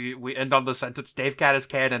we end on the sentence, Dave Cat is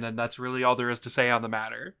canon, and that's really all there is to say on the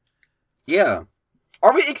matter. Yeah.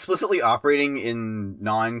 Are we explicitly operating in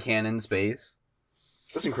non-canon space?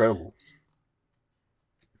 That's incredible.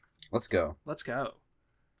 Let's go. Let's go.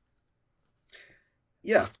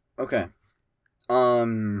 Yeah, okay.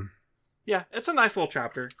 Yeah, it's a nice little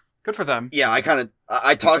chapter. Good for them. Yeah, I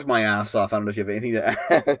talked my ass off. I don't know if you have anything to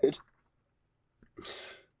add.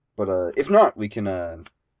 But if not, we can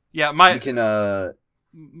we can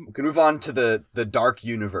move on to the Dark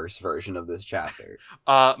Universe version of this chapter.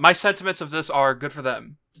 My sentiments of this are good for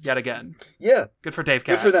them yet again. Yeah, good for Dave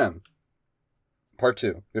Cat. Good for them. Part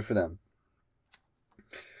 2. Good for them.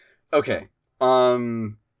 Okay.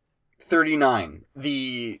 39.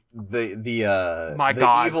 The My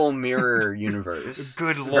God. Evil Mirror Universe.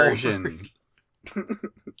 Good Lord. Version.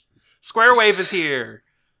 Square Wave is here.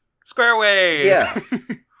 Square Wave. Yeah.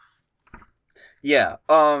 Yeah.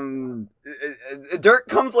 Dirk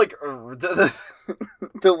comes like the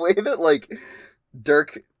way that like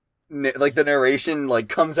Dirk like the narration like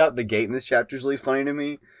comes out the gate in this chapter is really funny to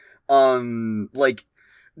me. Like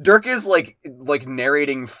Dirk is like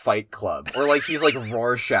narrating Fight Club, or like he's like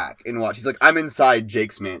Rorschach in Watch. He's like, I'm inside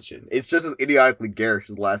Jake's mansion. It's just as idiotically garish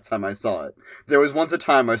as the last time I saw it. There was once a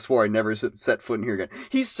time I swore I'd never set foot in here again.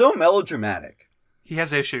 He's so melodramatic. He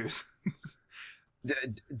has issues.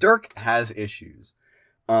 Dirk has issues.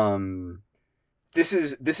 This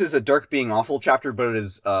is a Dirk being awful chapter, but it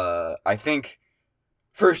is I think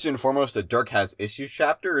first and foremost a Dirk has issues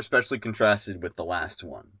chapter, especially contrasted with the last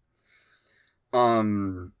one.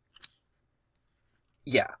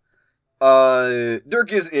 Yeah.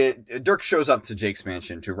 Dirk shows up to Jake's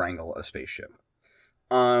mansion to wrangle a spaceship.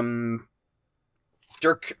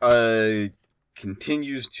 Dirk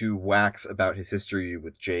continues to wax about his history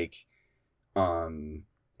with Jake, and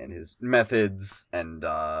his methods and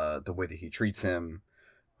the way that he treats him.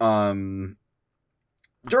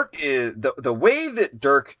 Dirk is the way that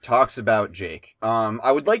Dirk talks about Jake.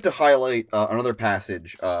 I would like to highlight another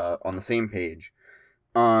passage on the same page.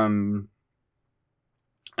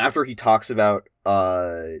 After he talks about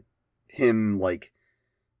him like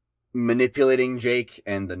manipulating Jake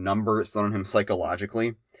and the number it's done on him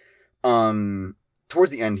psychologically.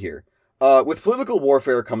 Towards the end here. With political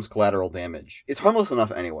warfare comes collateral damage. It's harmless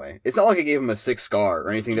enough anyway. It's not like I gave him a sick scar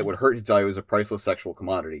or anything that would hurt his value as a priceless sexual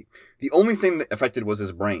commodity. The only thing that affected was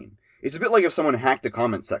his brain. It's a bit like if someone hacked the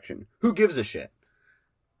comment section. Who gives a shit?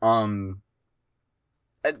 No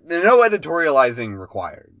editorializing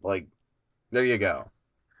required. Like, there you go.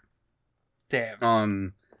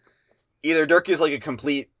 Damn. Either Dirk is like a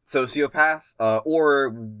complete sociopath,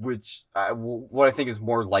 or what I think is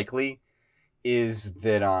more likely is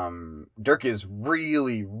that Dirk is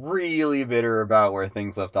really, really bitter about where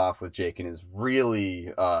things left off with Jake and is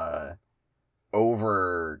really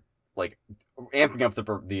over like amping up the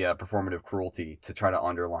performative cruelty to try to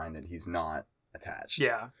underline that he's not attached.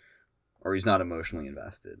 Yeah. Or he's not emotionally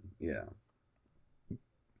invested. Yeah.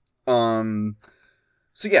 So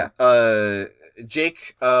yeah,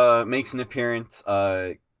 Jake makes an appearance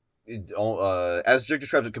as Jake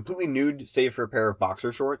describes it, completely nude save for a pair of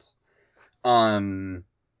boxer shorts.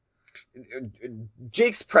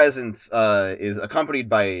 Jake's presence is accompanied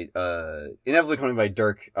by inevitably accompanied by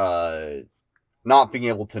Dirk not being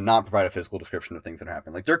able to not provide a physical description of things that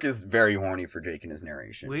happen. Like Dirk is very horny for Jake in his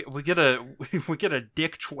narration. We get a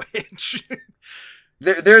dick twitch.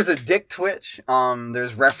 There's a dick twitch.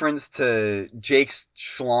 There's reference to Jake's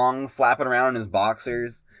schlong flapping around in his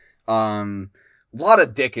boxers. A lot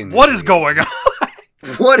of dick in this. What is going on?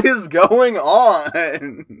 What is going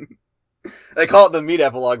on? They call it the meat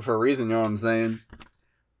epilogue for a reason, you know what I'm saying?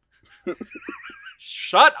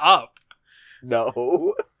 Shut up.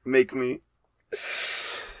 No. Make me.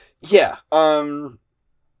 Yeah.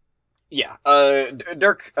 Yeah.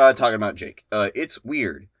 Dirk talking about Jake. It's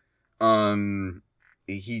weird.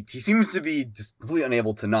 He seems to be just completely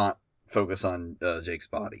unable to not focus on Jake's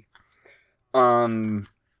body.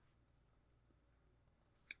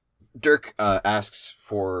 Dirk asks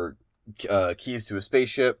for keys to a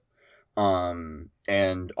spaceship.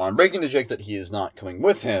 And on breaking to Jake that he is not coming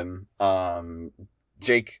with him,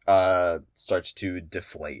 Jake starts to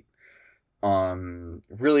deflate.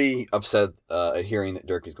 really upset at hearing that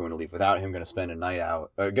Dirk is going to leave without him. Going to spend a night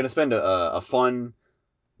out. Going to spend a fun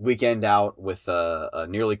weekend out with a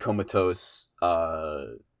nearly comatose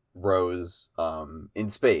Rose in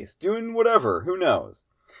space, doing whatever. Who knows?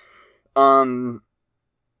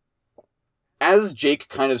 As Jake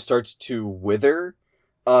kind of starts to wither,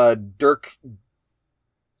 Dirk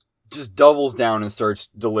just doubles down and starts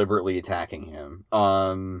deliberately attacking him.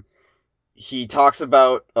 He talks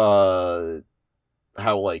about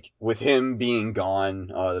how, like, with him being gone,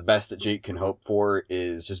 the best that Jake can hope for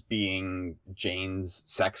is just being Jane's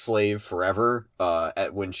sex slave forever,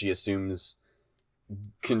 when she assumes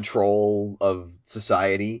control of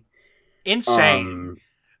society. Insane.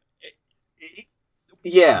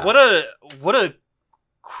 Yeah. What a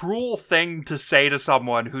cruel thing to say to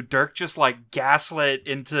someone who Dirk just, like, gaslit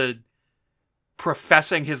into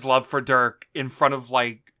professing his love for Dirk in front of,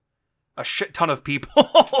 like, a shit ton of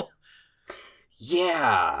people.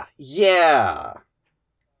 Yeah. Yeah,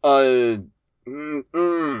 it's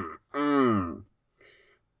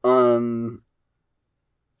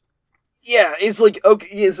like, okay,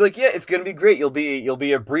 it's like, yeah, it's gonna be great. You'll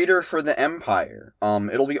be a breeder for the Empire.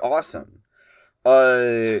 It'll be awesome.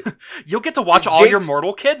 You'll get to watch all your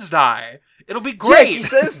mortal kids die. It'll be great. Yeah, he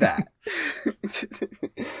says that.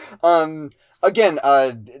 Again,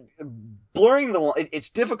 blurring the line, it's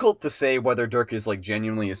difficult to say whether Dirk is, like,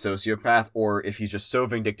 genuinely a sociopath or if he's just so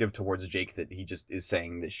vindictive towards Jake that he just is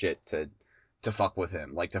saying this shit to fuck with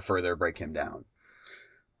him, like, to further break him down.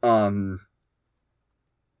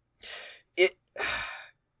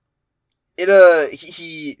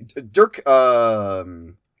 Dirk,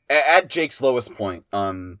 at Jake's lowest point,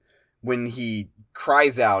 when he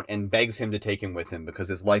cries out and begs him to take him with him because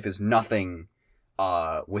his life is nothing,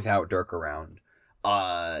 without Dirk around.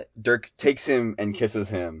 Dirk takes him and kisses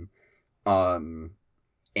him, and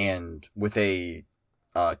with a,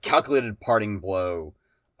 calculated parting blow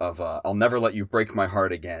of, I'll never let you break my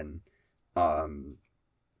heart again,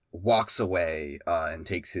 walks away, and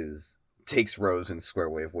takes Rose and Square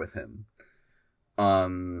Wave with him.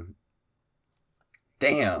 Damn.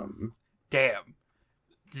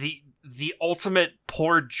 The ultimate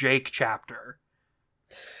poor Jake chapter.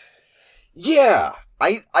 Yeah.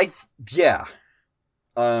 Yeah.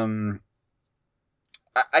 I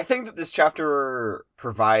think that this chapter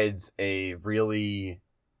provides a really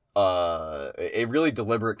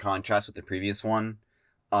deliberate contrast with the previous one,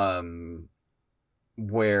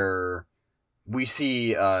 where we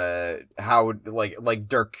see how like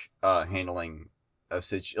Dirk handling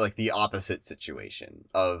like the opposite situation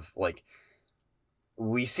of, like,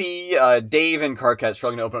 we see Dave and Karkat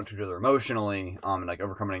struggling to open up to each other emotionally, and, like,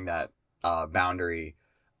 overcoming that boundary,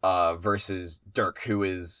 versus Dirk, who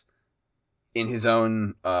is in his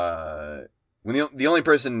own when the only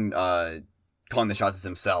person calling the shots is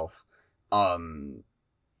himself,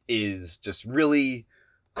 is just really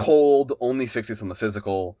cold, only fixates on the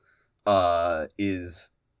physical,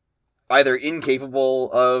 is either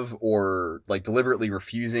incapable of or, like, deliberately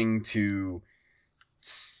refusing to,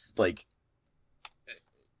 like,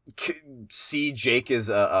 see Jake as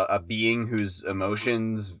a being whose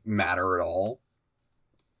emotions matter at all.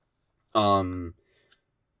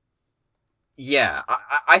 Yeah,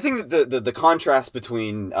 I think that the contrast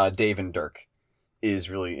between Dave and Dirk is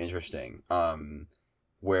really interesting.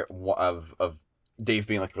 Where of Dave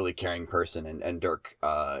being, like, a really caring person, and Dirk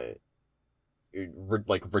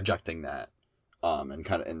like rejecting that, and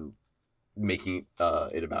kind of and making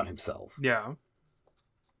it about himself. Yeah.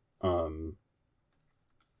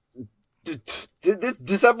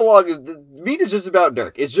 This epilogue is, the meat is just about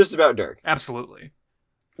Dirk. It's just about Dirk. Absolutely.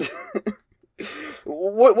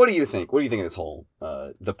 What do you think? What do you think of this whole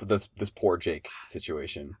this poor Jake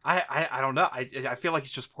situation? I don't know. I feel like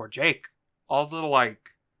it's just poor Jake. All the,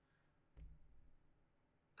 like,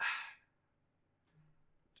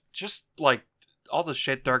 just, like, all the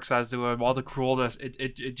shit Dirk says to him, all the cruelness.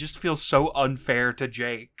 It just feels so unfair to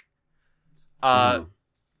Jake.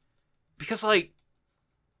 Because, like,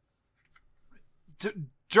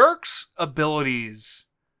 Dirk's abilities,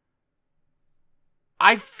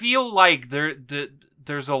 I feel like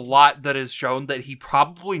there's a lot that is shown that he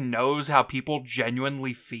probably knows how people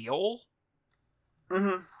genuinely feel.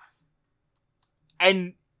 Mm-hmm.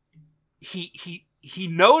 And he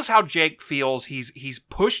knows how Jake feels. He's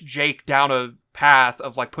pushed Jake down a path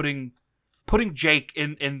of, like, putting Jake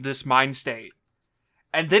in this mind state.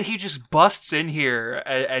 And then he just busts in here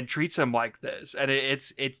and treats him like this. And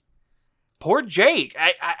it's poor Jake.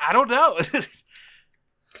 I don't know.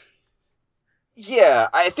 Yeah,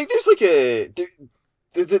 I think there's like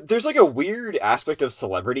there's like a weird aspect of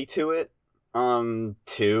celebrity to it,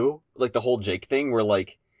 too, like the whole Jake thing where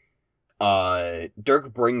like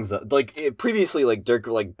Dirk brings up like previously like Dirk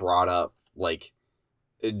like brought up like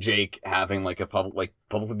Jake having like a publicly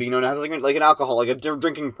being known as like an alcohol, like a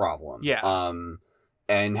drinking problem. Yeah.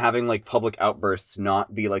 And having like public outbursts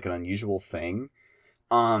not be like an unusual thing.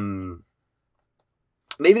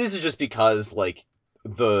 Maybe this is just because like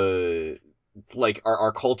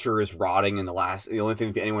our culture is rotting in the only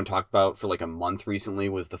thing that anyone talked about for like a month recently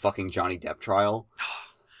was the fucking Johnny Depp trial.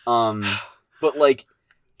 But like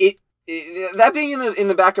that being in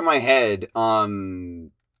the back of my head,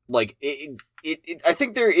 like I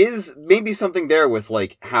think there is maybe something there with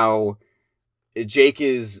like how Jake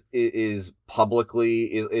is publicly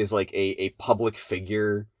is like a public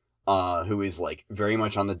figure who is like very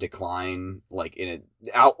much on the decline, like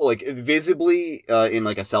like visibly in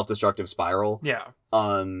like a self-destructive spiral. Yeah.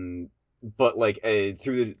 But like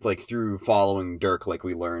through following Dirk, like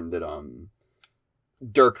we learned that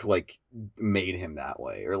Dirk like made him that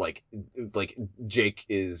way, or like Jake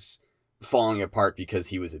is falling apart because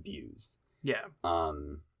he was abused. Yeah.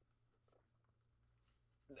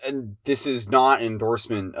 And this is not an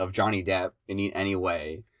endorsement of Johnny Depp in any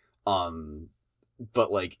way.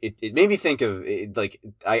 But like it made me think of it, like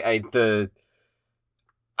I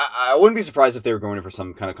wouldn't be surprised if they were going in for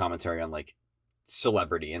some kind of commentary on like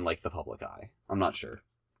celebrity and like the public eye. I'm not sure.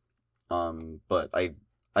 But I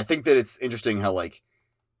think that it's interesting how like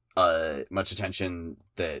much attention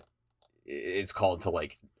that it's called to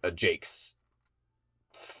like a Jake's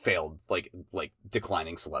failed like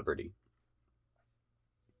declining celebrity.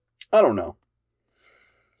 I don't know.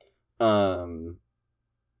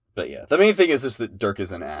 But yeah, the main thing is just that Dirk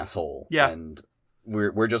is an asshole. Yeah. And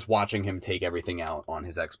we're just watching him take everything out on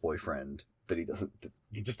his ex-boyfriend that he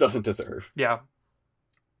just doesn't deserve. Yeah.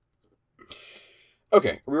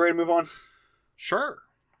 Okay, are we ready to move on? Sure.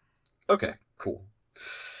 Okay, cool.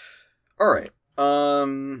 All right.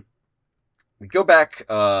 We go back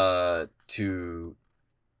to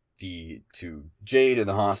Jade in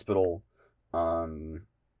the hospital.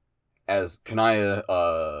 As Kanaya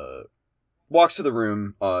walks to the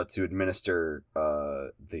room to administer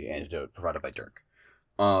the antidote provided by Dirk.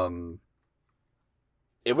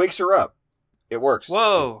 It wakes her up. It works.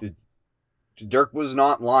 Whoa. Dirk was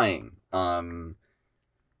not lying. And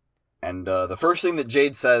the first thing that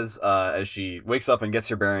Jade says as she wakes up and gets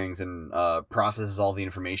her bearings and processes all the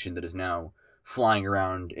information that is now flying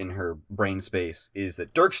around in her brain space is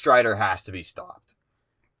that Dirk Strider has to be stopped.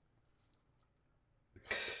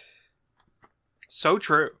 So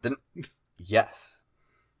true. Yes.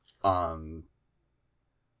 I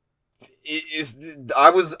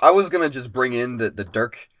was gonna just bring in the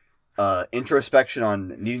Dirk introspection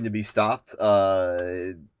on needing to be stopped.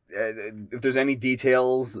 If there's any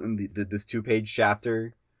details in this 2-page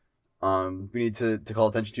chapter, we need to call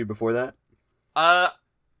attention to before that.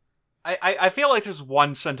 I feel like there's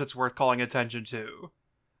one sentence worth calling attention to.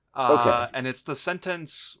 Okay. And it's the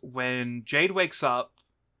sentence when Jade wakes up.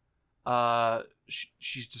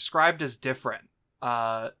 She's described as different.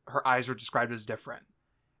 Her eyes are described as different.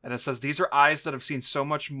 And it says, these are eyes that have seen so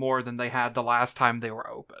much more than they had the last time they were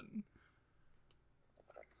open.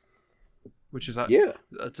 Which is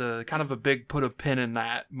it's a kind of a big put a pin in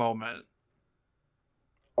that moment.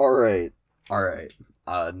 All right.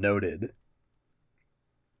 Noted.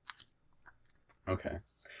 Okay.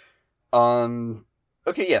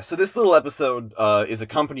 Okay, yeah, so this little episode is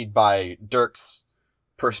accompanied by Dirk's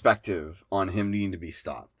perspective on him needing to be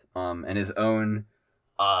stopped, and his own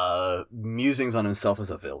musings on himself as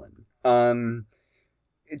a villain.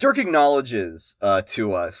 Dirk acknowledges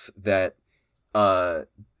to us that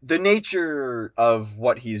the nature of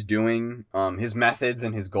what he's doing, his methods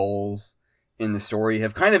and his goals in the story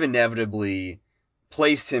have kind of inevitably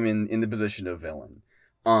placed him in the position of villain.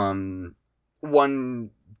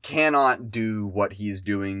 One cannot do what he's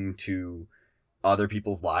doing to other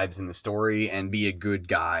people's lives in the story and be a good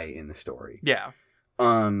guy in the story. Yeah.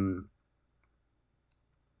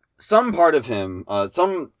 Some part of him,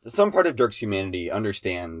 some part of Dirk's humanity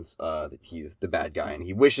understands that he's the bad guy, and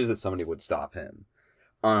he wishes that somebody would stop him.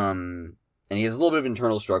 And he has a little bit of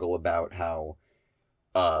internal struggle about how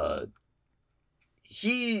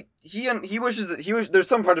he wishes that there's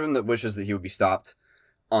some part of him that wishes that he would be stopped.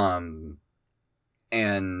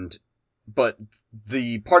 But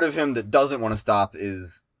the part of him that doesn't want to stop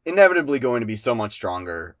is inevitably going to be so much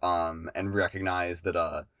stronger, and recognize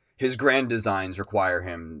that his grand designs require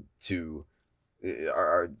him to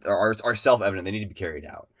are self-evident. They need to be carried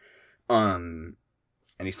out. And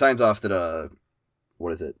he signs off that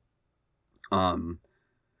what is it?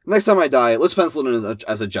 Next time I die, let's pencil it in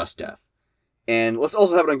as a just death. And let's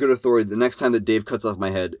also have it on good authority, the next time that Dave cuts off my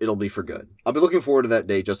head, it'll be for good. I'll be looking forward to that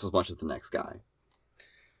day just as much as the next guy.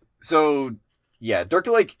 So, yeah, Dirk,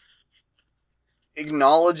 like,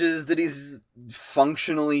 acknowledges that he's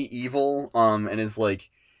functionally evil, and is like,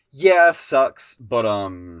 yeah, sucks, but,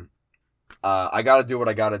 I gotta do what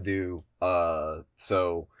I gotta do,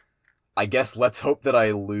 so I guess let's hope that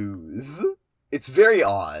I lose. It's very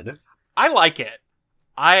odd. I like it.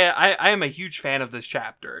 I am a huge fan of this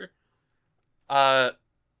chapter. I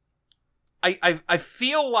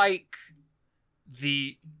feel like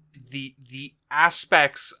the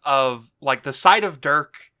aspects of, like, the side of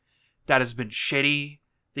Dirk that has been shitty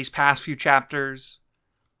these past few chapters,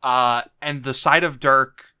 and the side of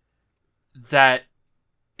Dirk that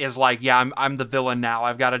is like, yeah, I'm the villain now,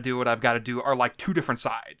 I've got to do what I've got to do, are like two different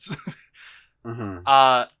sides.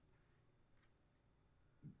 Mm-hmm.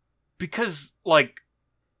 Because, like,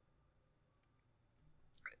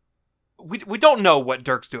 we don't know what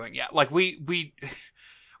Dirk's doing yet. Like, we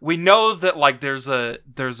know that, like, there's a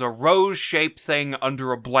rose-shaped thing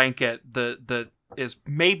under a blanket that is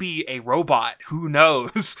maybe a robot. Who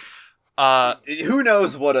knows? Who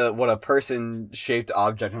knows what a person-shaped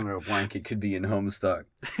object under a blanket could be in Homestuck.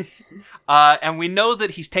 And we know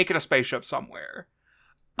that he's taken a spaceship somewhere.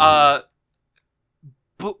 But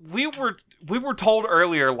we were told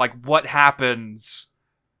earlier, like, what happens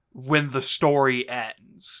when the story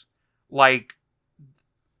ends. Like,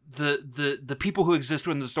 the people who exist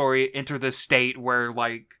within the story enter this state where,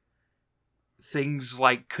 like, things,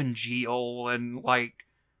 like, congeal and, like...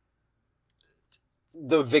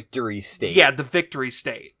 The victory state. Yeah, the victory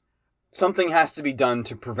state. Something has to be done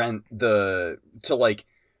to prevent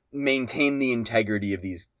maintain the integrity of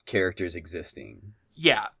these characters existing.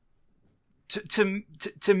 Yeah.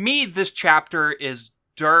 To me, this chapter is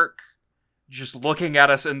Dirk just looking at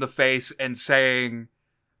us in the face and saying,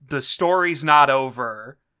 the story's not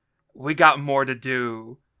over. We got more to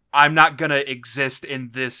do. I'm not gonna exist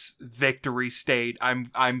in this victory state.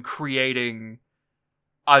 I'm creating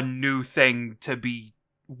a new thing to be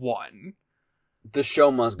won. The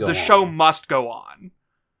show must go on. The show must go on.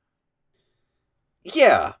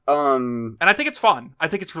 Yeah. And I think it's fun. I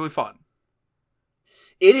think it's really fun.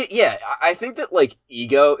 Yeah, I think that, like,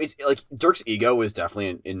 like, Dirk's ego is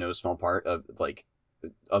definitely in no small part of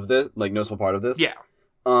no small part of this. Yeah.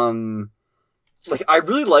 Like, I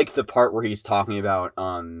really like the part where he's talking about,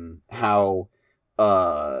 how,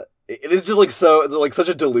 it's just, like, so, like, such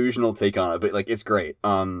a delusional take on it, but, like, it's great.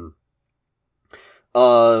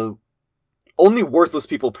 Only worthless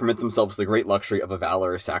people permit themselves the great luxury of a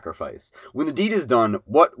valorous sacrifice. When the deed is done,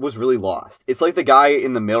 what was really lost? It's like the guy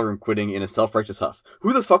in the mailroom quitting in a self-righteous huff.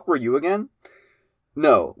 Who the fuck were you again?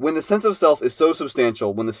 No, when the sense of self is so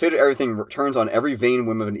substantial, when this fate of everything turns on every vain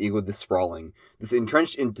whim of an ego this sprawling, this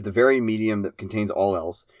entrenched into the very medium that contains all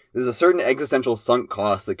else, there's a certain existential sunk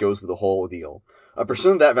cost that goes with the whole deal. A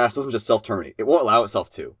pursuit that vast doesn't just self-terminate. It won't allow itself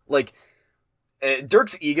to. Like,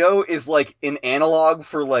 Dirk's ego is, like, an analog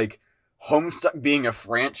for, like, Homestuck being a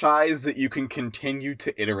franchise that you can continue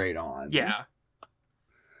to iterate on. Yeah.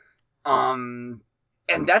 And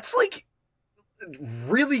that's, like,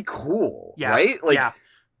 really cool, yeah. right? Like, yeah.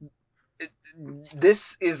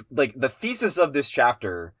 This is, like, the thesis of this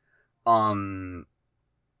chapter,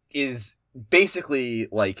 is basically,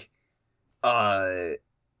 like,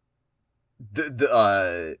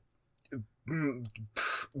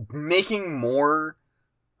 making more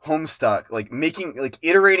Homestuck, like,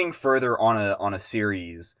 iterating further on a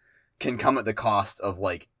series can come at the cost of,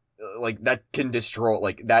 like, that can destroy,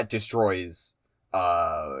 like, that destroys,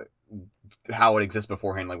 how it exists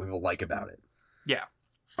beforehand, like, what people like about it. Yeah.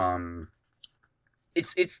 I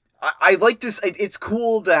like this, it's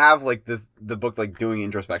cool to have, like, the book, like, doing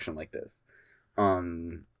introspection like this.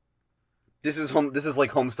 This is like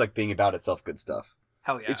Homestuck being about itself good stuff.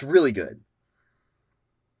 Hell yeah. It's really good.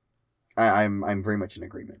 I'm very much in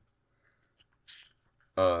agreement.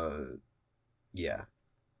 Yeah.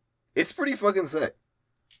 It's pretty fucking sick.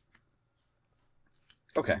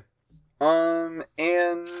 Okay.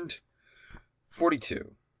 And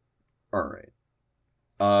 42. Alright.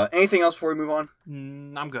 Anything else before we move on?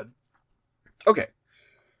 I'm good. Okay.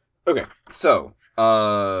 So,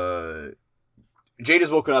 Jade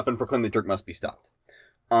has woken up and proclaimed that Dirk must be stopped.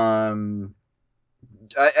 As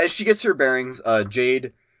she gets her bearings,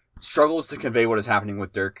 Jade struggles to convey what is happening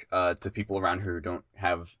with Dirk to people around her who don't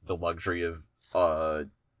have the luxury of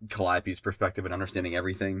Calliope's perspective and understanding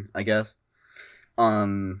everything, I guess.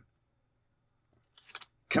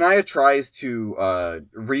 Kanaya tries to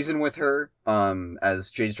reason with her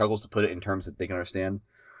as Jade struggles to put it in terms that they can understand.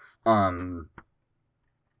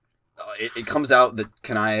 It comes out that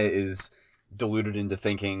Kanaya is deluded into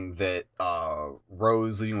thinking that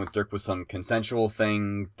Rose leaving with Dirk was some consensual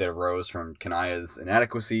thing that arose from Kanaya's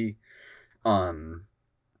inadequacy.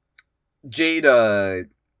 Jade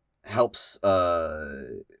helps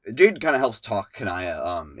Jade kind of helps talk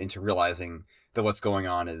Kanaya into realizing that what's going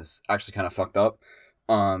on is actually kind of fucked up.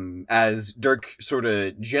 As Dirk sort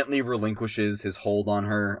of gently relinquishes his hold on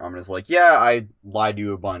her, and is like, "Yeah, I lied to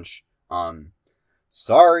you a bunch.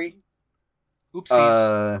 Sorry.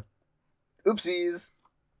 Oopsies. Oopsies."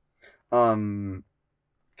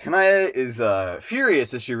 Kanaya is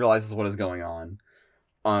furious as she realizes what is going on.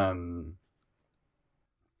 And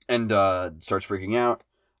starts freaking out.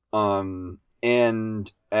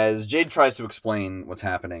 And as Jade tries to explain what's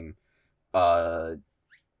happening,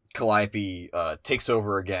 Calliope takes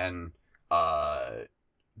over again.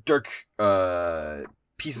 Dirk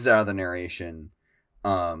pieces out of the narration,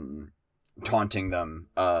 taunting them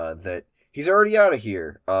that he's already out of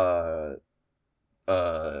here.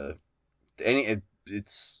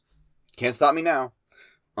 It's can't stop me now.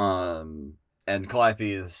 And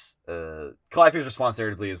Calliope's response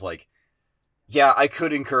narratively is like, yeah, I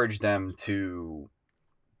could encourage them to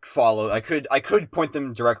follow. I could point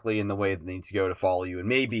them directly in the way that they need to go to follow you, and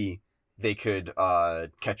maybe they could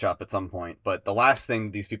catch up at some point. But the last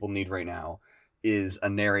thing these people need right now is a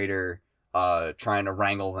narrator trying to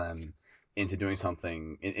wrangle them into doing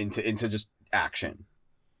something, into just action.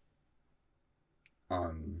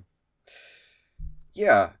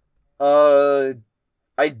 Yeah.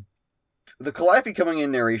 The Calliope coming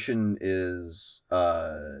in narration is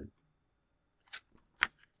kind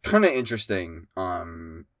of interesting.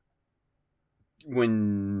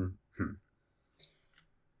 When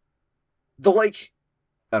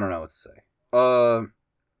I don't know what to say.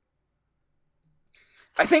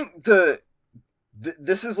 I think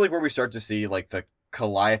this is like where we start to see like the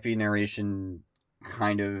Calliope narration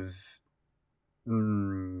kind of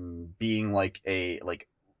being like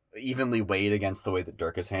evenly weighed against the way that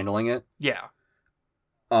Dirk is handling it. Yeah.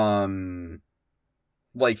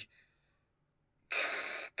 Like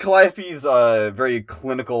Calliope's very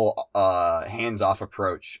clinical hands-off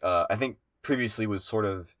approach, I think previously was sort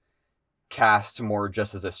of cast more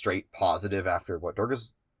just as a straight positive after what Dirk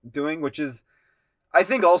is doing, which is, I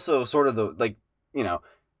think, also sort of the, like, you know,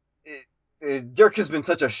 Dirk has been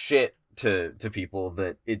such a shit to people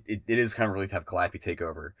that it is kind of really to have Calliope take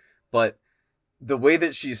over. But the way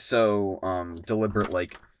that she's so deliberate,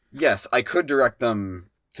 like, yes, I could direct them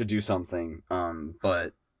to do something,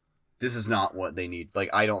 but this is not what they need. Like,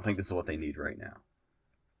 I don't think this is what they need right now.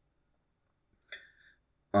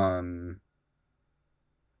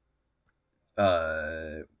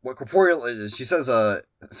 What corporeal is, she says,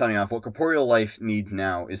 signing off, what corporeal life needs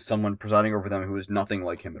now is someone presiding over them who is nothing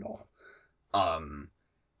like him at all.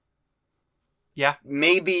 Yeah.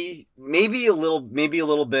 Maybe a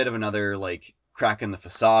little bit of another, like, crack in the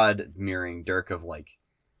facade, mirroring Dirk of, like,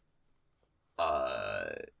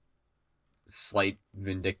 slight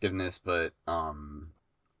vindictiveness, but, I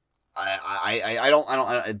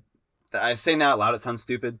saying that out loud, it sounds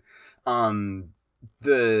stupid.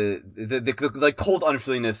 The like cold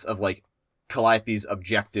unfeelingness of like Calliope's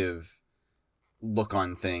objective look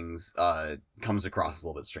on things comes across as a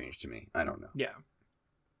little bit strange to me. I don't know. Yeah.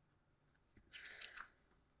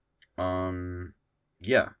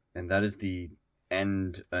 Yeah, and that is the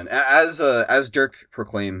end. And as Dirk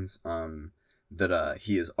proclaims that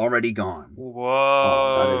he is already gone.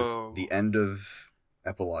 Whoa. That is the end of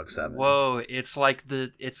Epilogue 7. Whoa, it's like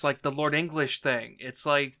the Lord English thing. It's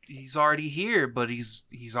like he's already here, but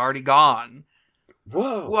he's already gone.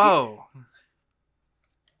 Whoa.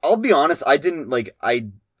 I'll be honest, I didn't like I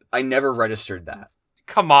never registered that.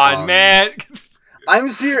 Come on, man. I'm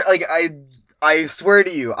serious, like I swear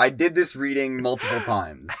to you, I did this reading multiple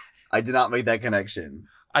times. I did not make that connection.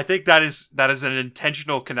 I think that is an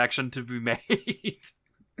intentional connection to be made.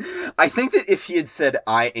 I think that if he had said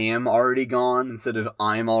I am already gone instead of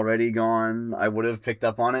I'm already gone, I would have picked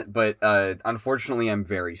up on it, but unfortunately I'm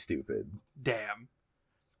very stupid. Damn.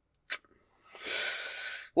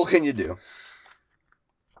 What can you do?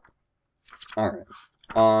 Alright.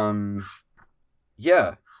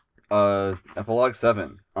 Yeah. Epilogue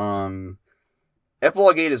 7.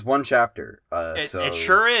 Epilogue 8 is one chapter. It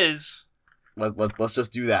sure is. Let's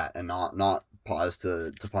just do that and not pause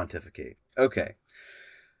to pontificate. Okay.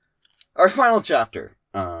 Our final chapter,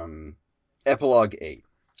 Epilogue 8.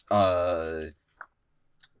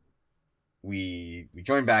 We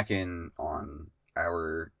join back in on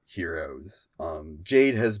our heroes.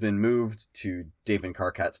 Jade has been moved to David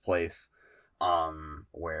Karkat's place,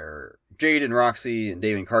 where Jade and Roxy and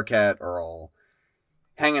David Karkat are all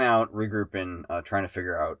hanging out, regrouping, trying to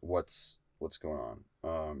figure out what's what's going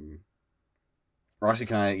on. Roxy,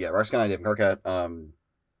 Dave, and Karkat,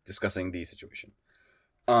 discussing the situation.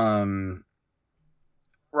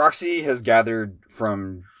 Roxy has gathered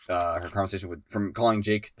from her conversation from calling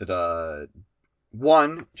Jake that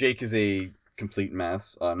one, Jake is a complete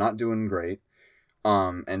mess, not doing great.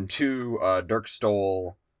 And two, Dirk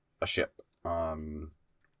stole a ship.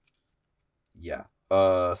 Yeah.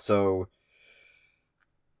 So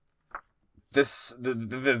this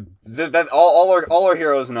that all our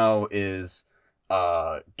heroes know is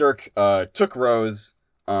Dirk took Rose,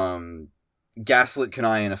 gaslit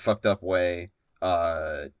Kunai in a fucked up way,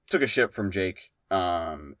 took a ship from Jake,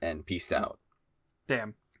 and peaced out.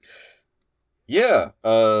 Damn. Yeah,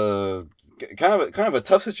 kind of a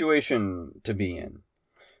tough situation to be in.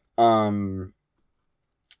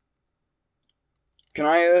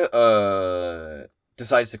 Kanaya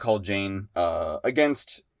decides to call Jane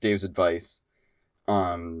against Dave's advice.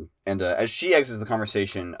 And as she exits the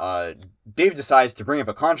conversation, Dave decides to bring up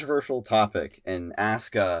a controversial topic and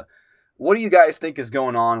ask, what do you guys think is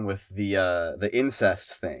going on with the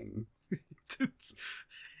incest thing?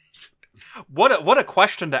 What a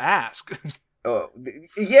question to ask.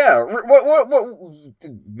 Yeah, what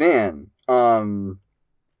man,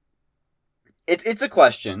 it's a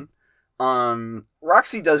question.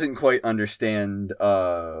 Roxy doesn't quite understand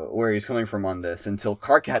where he's coming from on this until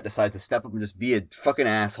Karkat decides to step up and just be a fucking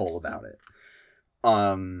asshole about it.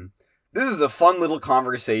 This is a fun little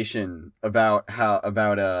conversation about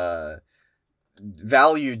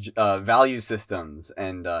value systems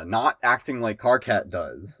and not acting like Karkat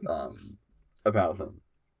does about them.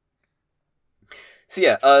 So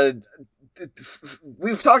yeah,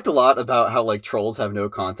 we've talked a lot about how like trolls have no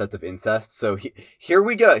concept of incest. So here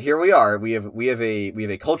we go. Here we are. We have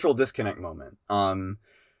a cultural disconnect moment.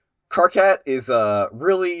 Karkat is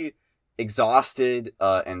really exhausted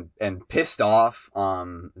and pissed off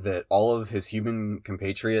that all of his human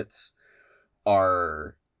compatriots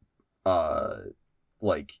are to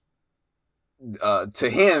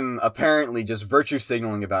him apparently just virtue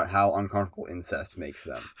signaling about how uncomfortable incest makes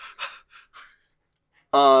them.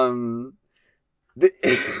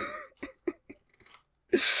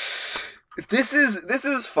 This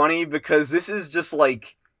is funny because this is just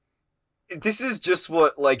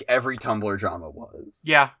what like every Tumblr drama was.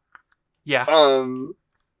 Yeah.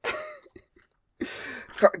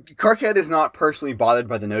 Karkat is not personally bothered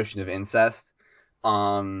by the notion of incest.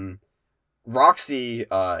 Roxy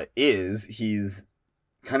he's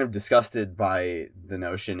kind of disgusted by the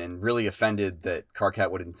notion and really offended that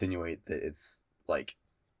Karkat would insinuate that it's like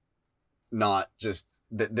not just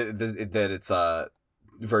that it's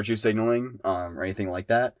virtue signaling or anything like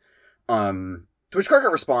that. To which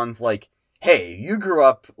Karkat responds like, "Hey, you grew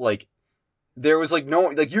up like there was like no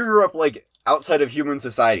like you grew up like outside of human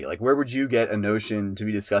society. Like where would you get a notion to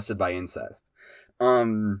be disgusted by incest?"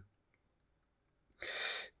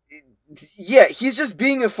 Yeah, he's just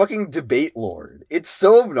being a fucking debate lord. It's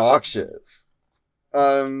so obnoxious.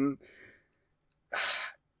 And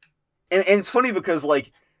it's funny because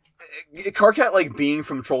like Karkat like being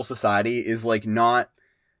from Troll Society is like not,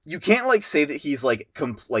 you can't like say that he's like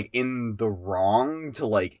in the wrong to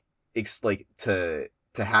like to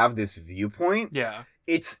have this viewpoint. Yeah.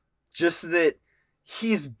 It's just that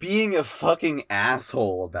he's being a fucking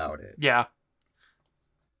asshole about it. Yeah.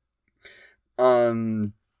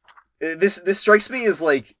 This strikes me as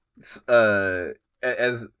like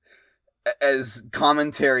as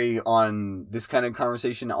commentary on this kind of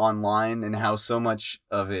conversation online and how so much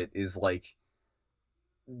of it is like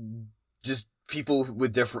just people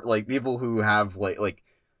with different like people who have like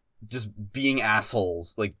just being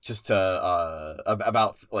assholes like just to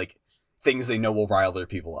about like things they know will rile their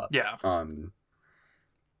people up. Yeah.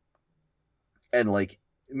 And like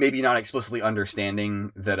maybe not explicitly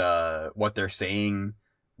understanding that what they're saying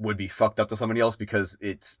would be fucked up to somebody else because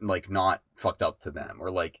it's like not fucked up to them, or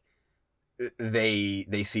like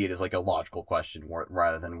they see it as like a logical question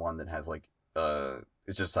rather than one that has like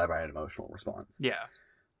it's just side by an emotional response. Yeah.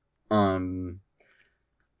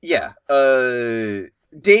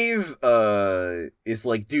 Dave is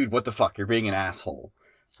like, dude, what the fuck, you're being an asshole,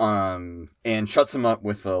 and shuts him up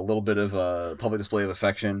with a little bit of a public display of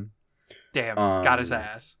affection. Damn, got his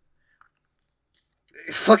ass.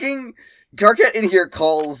 Fucking Karkat in here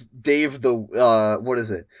calls Dave the what is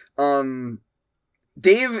it?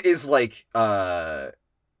 Dave is like trying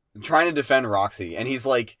to defend Roxy, and he's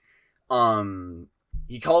like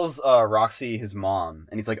he calls Roxy his mom,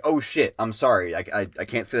 and he's like, "Oh shit, I'm sorry, I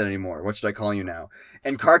can't say that anymore. What should I call you now?"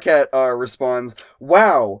 And Karkat responds,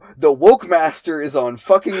 "Wow, the woke master is on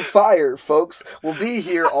fucking fire, folks. We'll be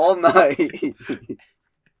here all night."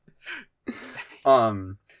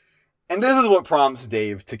 And this is what prompts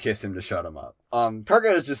Dave to kiss him to shut him up.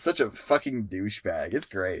 Karkat is just such a fucking douchebag. It's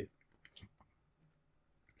great.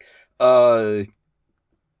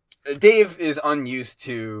 Dave is unused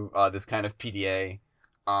to this kind of PDA,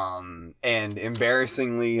 and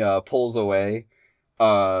embarrassingly pulls away.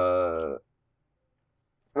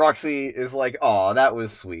 Roxy is like, "Aw, that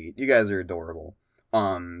was sweet. You guys are adorable."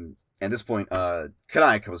 At this point,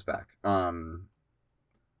 Kanai comes back.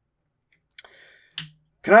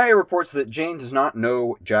 Kanai reports that Jane does not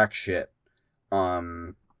know jack shit.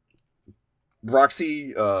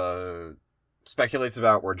 Roxy speculates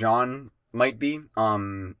about where John might be.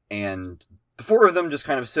 And the four of them just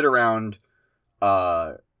kind of sit around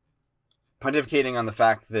pontificating on the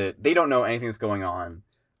fact that they don't know anything that's going on.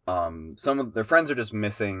 Some of their friends are just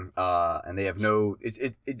missing, and they have no.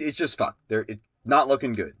 It's just fucked. It's not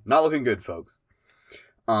looking good. Not looking good, folks.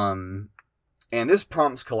 And this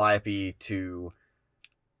prompts Calliope to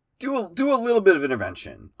do a little bit of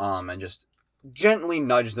intervention, and just gently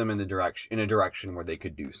nudge them in a direction where they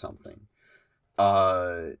could do something.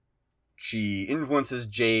 She influences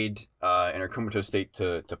Jade in her comatose state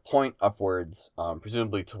to point upwards,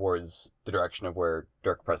 presumably towards the direction of where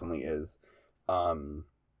Dirk presently is,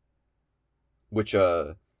 which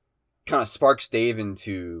kind of sparks Dave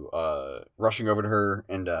into rushing over to her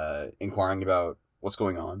and inquiring about what's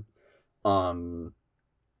going on.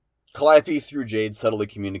 Calliope, through Jade, subtly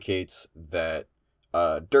communicates that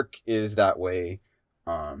Dirk is that way,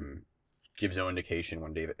 gives no indication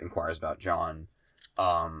when Dave inquires about John.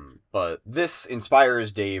 But this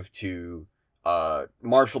inspires Dave to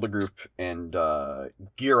marshal the group and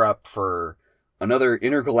gear up for another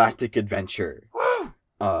intergalactic adventure. Woo!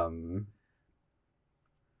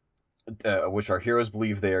 Which our heroes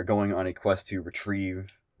believe they are going on a quest to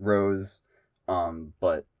retrieve Rose,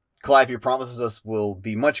 but Calliope promises us will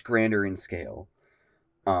be much grander in scale,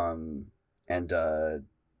 and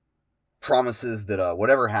promises that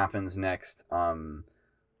whatever happens next,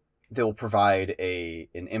 they'll provide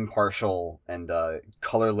an impartial and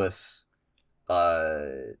colorless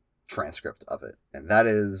transcript of it, and that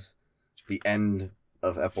is the end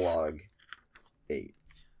of Epilogue 8.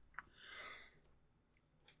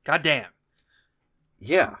 Goddamn.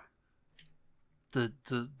 Yeah.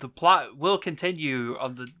 The plot will continue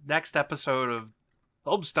on the next episode of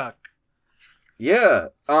Homestuck. Yeah.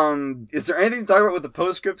 Is there anything to talk about with the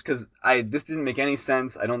postscripts? Because this didn't make any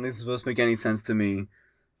sense. I don't think this is supposed to make any sense to me,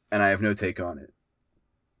 and I have no take on it.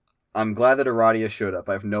 I'm glad that Aradia showed up.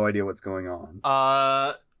 I have no idea what's going on.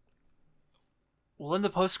 Well, in the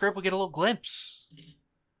postscript, we get a little glimpse.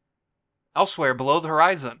 Elsewhere, below the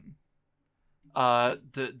horizon,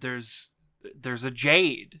 there's a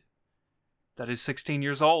Jade that is 16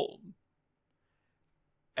 years old,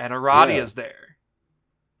 and Aradia's there.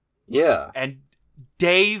 Yeah. And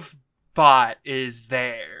Dave Bot is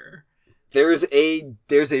there. There's a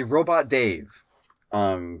robot Dave,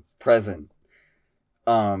 present.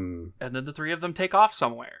 And then the three of them take off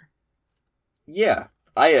somewhere. Yeah.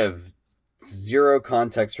 I have zero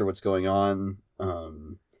context for what's going on.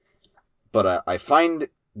 But I find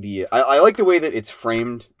I like the way that it's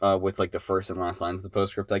framed, with like the first and last lines of the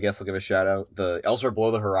postscript. I guess I'll give a shout out. The elsewhere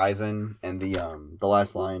below the horizon, and the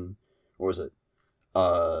last line, what was it?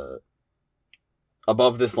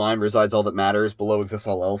 Above this line resides all that matters, below exists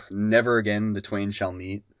all else. Never again the twain shall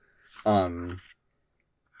meet. I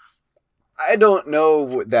don't know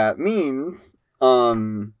what that means.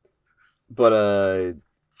 But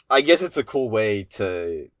I guess it's a cool way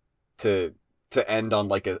to end on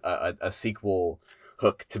like a sequel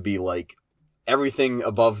hook, to be like, everything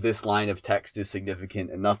above this line of text is significant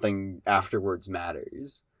and nothing afterwards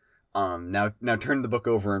matters. Now turn the book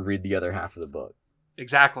over and read the other half of the book.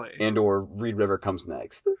 Exactly. And or read whatever comes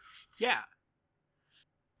next. Yeah.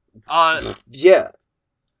 Yeah.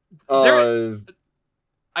 I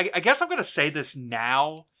guess I'm gonna say this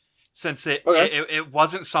now, since it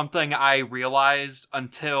wasn't something I realized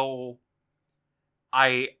until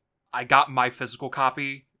I got my physical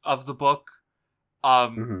copy of the book.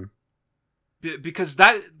 Because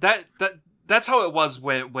that's how it was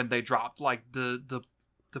when they dropped, like the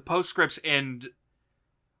postscripts, and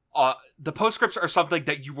the postscripts are something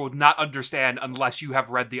that you will not understand unless you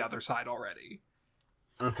have read the other side already.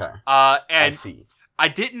 Okay. And I see. I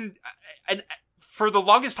didn't, and for the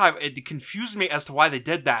longest time it confused me as to why they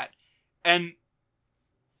did that. And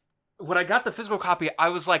when I got the physical copy, I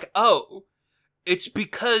was like, oh, it's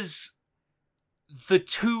because the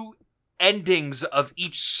two endings of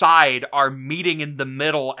each side are meeting in the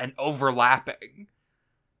middle and overlapping.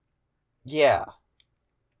 Yeah.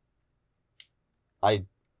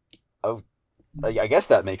 I guess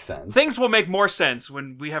that makes sense. Things will make more sense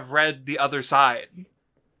when we have read the other side.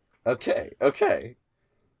 Okay.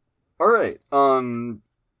 All right. In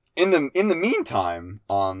the meantime,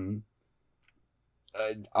 I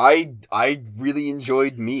really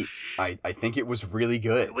enjoyed Meat. I think it was really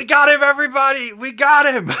good. We got him, everybody. We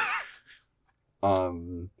got him.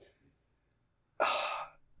 Um,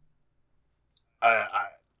 I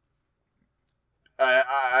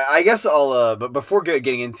I guess I'll but before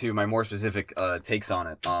getting into my more specific takes on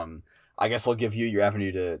it, I guess I'll give you your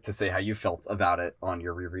avenue to say how you felt about it on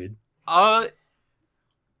your reread.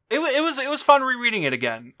 It was fun rereading it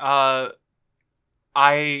again. I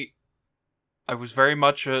was very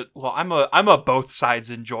much I'm a both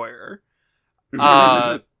sides enjoyer.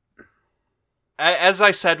 As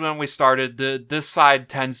I said when we started, this side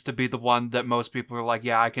tends to be the one that most people are like,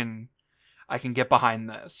 yeah, I can get behind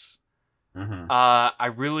this. Mm-hmm. I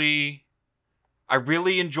really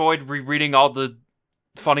enjoyed rereading all the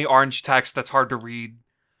funny orange text that's hard to read.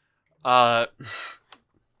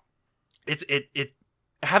 It's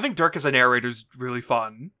having Dirk as a narrator is really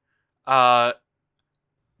fun.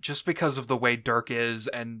 Just because of the way Dirk is,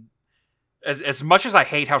 and as much as I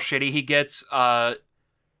hate how shitty he gets,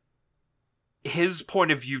 his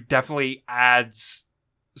point of view definitely adds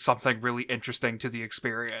something really interesting to the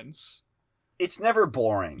experience. It's never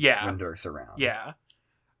boring Yeah. when Dirk's around. Yeah.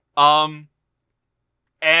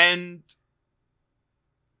 And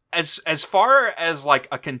as far as like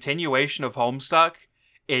a continuation of Homestuck,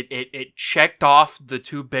 it checked off the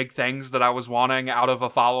two big things that I was wanting out of a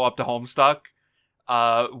follow-up to Homestuck.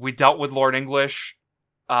 We dealt with Lord English,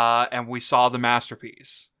 and we saw the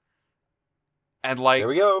masterpiece. And like There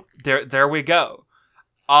we go. There we go.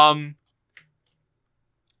 But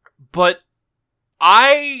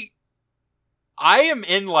I am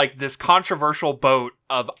in like this controversial boat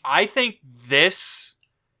of I think this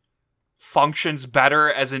functions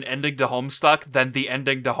better as an ending to Homestuck than the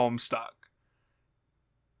ending to Homestuck.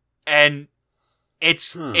 And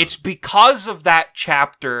it's because of that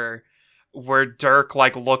chapter where Dirk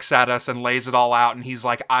like looks at us and lays it all out and he's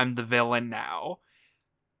like, I'm the villain now.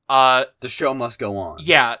 The show must go on.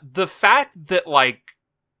 Yeah, the fact that like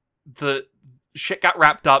the shit got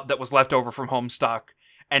wrapped up that was left over from Homestuck,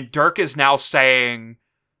 and Dirk is now saying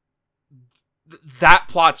that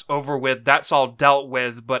plot's over with, that's all dealt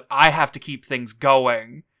with, but I have to keep things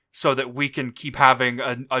going so that we can keep having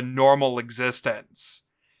a normal existence.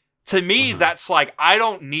 To me, that's like, I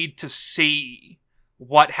don't need to see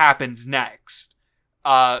what happens next.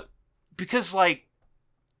 Because like,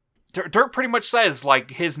 Dirk pretty much says,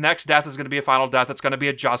 like, his next death is going to be a final death. It's going to be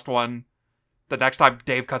a just one. The next time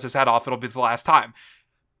Dave cuts his head off, it'll be the last time.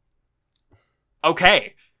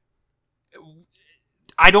 Okay.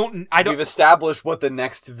 I don't. We've established what the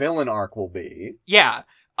next villain arc will be. Yeah.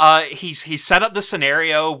 He's set up the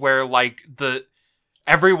scenario where, like,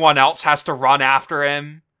 everyone else has to run after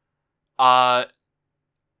him.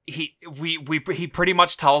 He pretty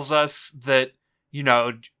much tells us that, you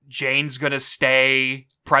know, Jane's gonna stay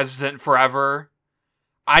president forever.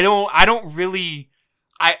 I don't really.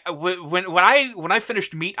 When I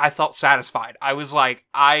finished Meat, I felt satisfied. I was like,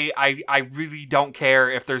 I really don't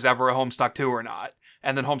care if there's ever a Homestuck 2 or not.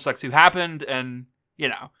 And then Homestuck 2 happened, and you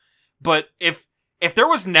know. But if there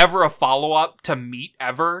was never a follow-up to Meat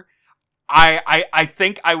ever, I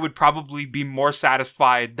think I would probably be more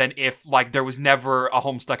satisfied than if like there was never a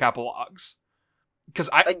Homestuck epilogues. Because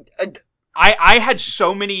I had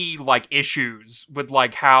so many like issues with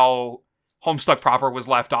like how Homestuck proper was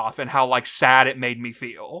left off and how like sad it made me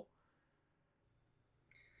feel.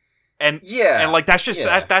 And yeah, and like that's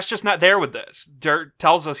just not there with this. Dirk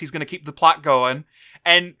tells us he's going to keep the plot going,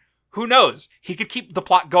 and who knows, he could keep the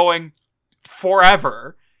plot going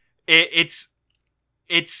forever. It's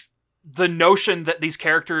the notion that these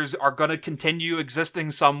characters are going to continue existing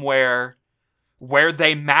somewhere where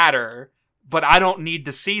they matter, but I don't need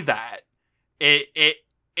to see that.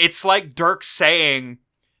 It's like Dirk saying,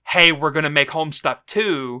 hey, we're going to make Homestuck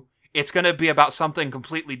 2. It's going to be about something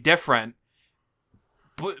completely different,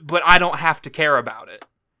 but I don't have to care about it.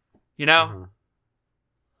 You know? Mm-hmm.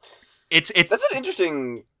 It's That's an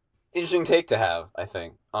interesting take to have, I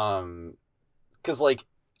think. 'Cause like,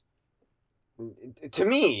 to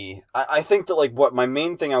me, I think that like what my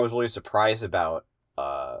main thing I was really surprised about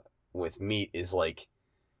with Meat is like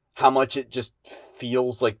how much it just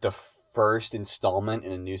feels like the first installment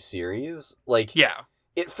in a new series. Like, yeah,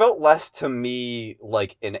 it felt less to me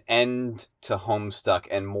like an end to Homestuck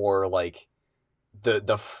and more like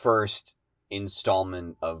the first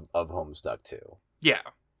installment of Homestuck 2. yeah,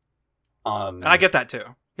 And I get that too.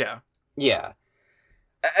 Yeah. Yeah.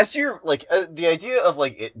 as to your, like, the idea of,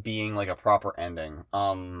 like, it being, like, a proper ending,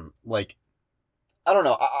 like, I don't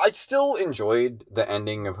know, I still enjoyed the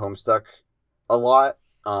ending of Homestuck a lot.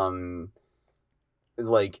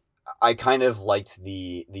 Like, I kind of liked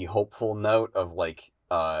the hopeful note of, like,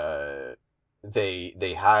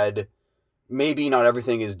 they had, maybe not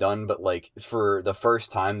everything is done, but, like, for the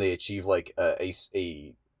first time they achieve, like, a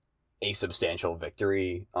substantial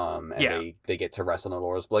victory, and Yeah. they get to rest on their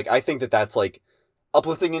laurels. But, like, I think that that's, like,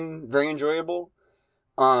 uplifting and very enjoyable.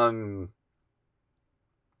 Um,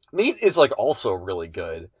 Meat is, like, also really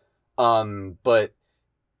good. But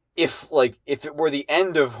if it were the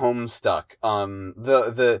end of Homestuck,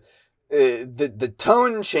 the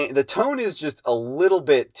tone change, the tone is just a little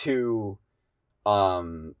bit too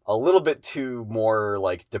more,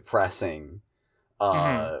 like, depressing.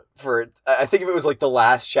 Hmm. For it, I think if it was, like, the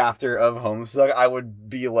last chapter of Homestuck, I would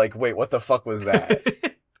be like, wait, what the fuck was that?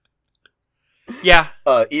 Yeah.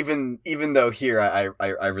 Even though here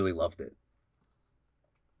I really loved it.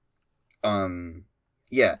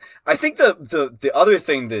 Yeah, I think the other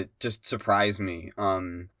thing that just surprised me,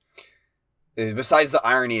 besides the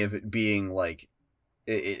irony of it being, like,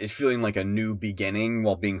 it feeling like a new beginning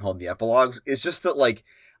while being called the epilogues, is just that, like,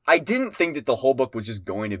 I didn't think that the whole book was just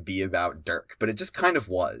going to be about Dirk, but it just kind of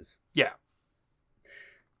was. Yeah.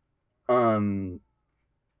 Um,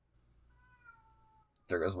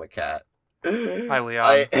 there goes my cat. Hi,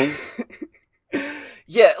 Leon.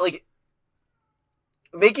 Yeah, like,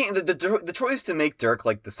 making the choice to make Dirk,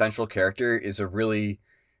 like, the central character is a really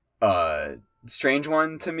strange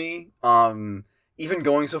one to me. Even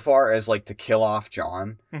going so far as, like, to kill off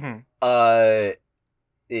John. Hmm.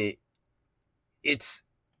 It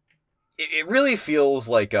it really feels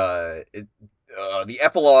like the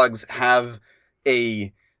epilogues have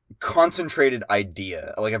a concentrated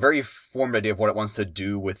idea, like a very formed idea of what it wants to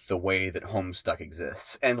do with the way that Homestuck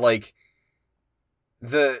exists, and, like,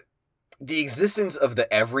 the existence of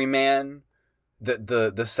the everyman that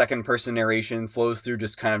the second person narration flows through,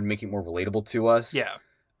 just kind of make it more relatable to us. Yeah.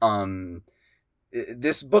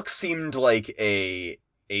 This book seemed like a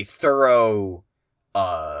thorough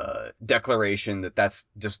declaration that that's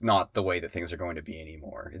just not the way that things are going to be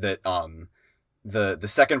anymore. That the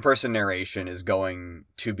second person narration is going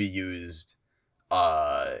to be used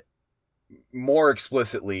more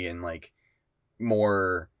explicitly and, like,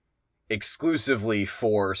 more exclusively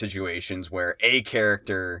for situations where a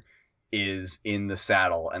character is in the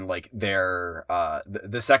saddle, and, like, their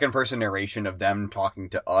the second person narration of them talking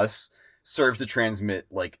to us serves to transmit,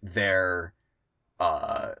 like,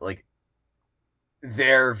 like,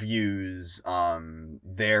 their views,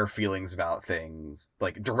 their feelings about things,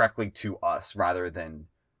 like, directly to us rather than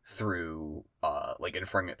through like,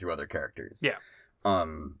 inferring it through other characters. Yeah.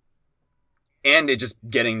 And it just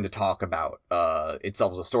getting to talk about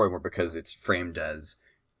itself as a story more, because it's framed as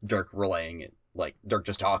Dirk relaying it, like, Dirk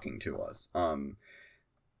just talking to us.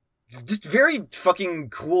 Just very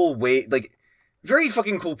fucking cool way, like, very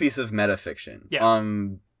fucking cool piece of metafiction. Yeah.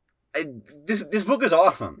 This book is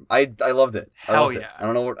awesome. I loved it. Hell yeah. I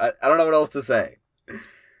don't know what else to say.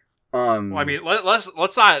 Well, I mean, let's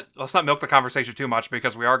not milk the conversation too much,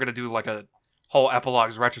 because we are going to do, like, a whole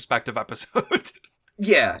epilogues retrospective episode.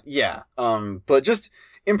 Yeah. But just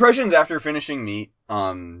impressions after finishing Meat.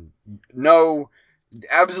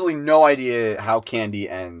 Absolutely no idea how Candy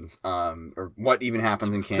ends, or what even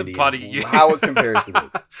happens in Candy, Buddy, how it compares to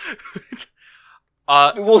this.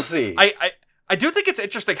 We'll see. I do think it's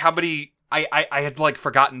interesting how many I had, like,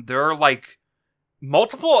 forgotten. There are, like,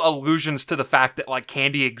 multiple allusions to the fact that, like,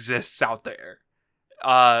 Candy exists out there.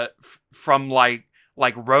 From, like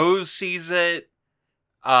Rose sees it.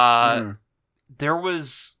 There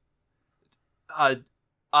was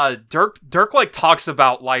Dirk, like, talks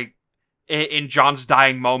about, like, in John's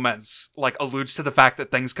dying moments, like, alludes to the fact that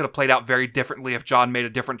things could have played out very differently if John made a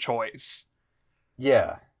different choice.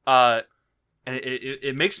 Yeah. And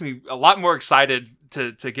it makes me a lot more excited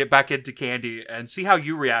to get back into Candy and see how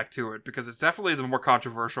you react to it, because it's definitely the more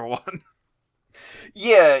controversial one.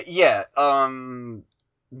 Yeah.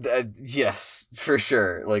 Yes, for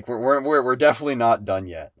sure. Like, we're definitely not done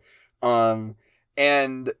yet. And,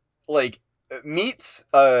 like, Meat's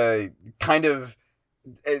kind of,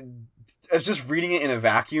 as just reading it in a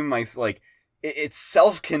vacuum, like, its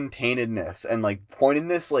self-containedness and, like,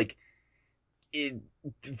 pointedness, like, it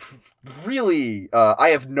really, I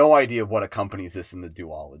have no idea what accompanies this in the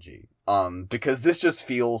duology. Because this just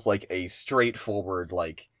feels like a straightforward,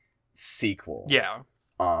 like, sequel. Yeah.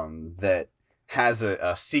 That has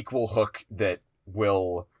a sequel hook that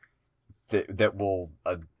will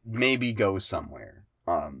maybe go somewhere.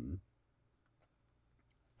 I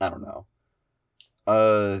don't know.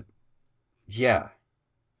 Yeah.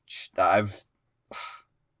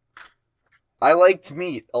 I liked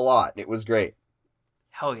Meat a lot. It was great.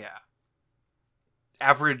 Hell yeah.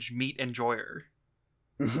 Average meat enjoyer.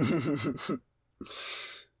 Does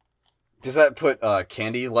that put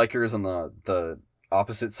candy likers on the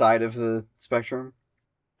opposite side of the spectrum?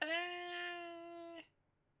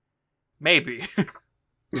 Maybe.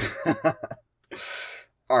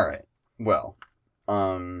 All right. Well,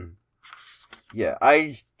 yeah.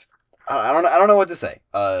 I don't know what to say.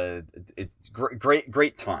 It's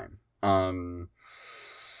great time.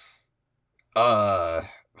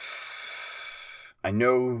 I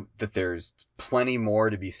know that there's plenty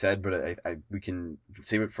more to be said, but we can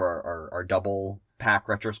save it for our double pack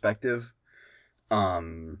retrospective.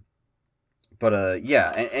 Yeah.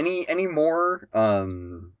 Any more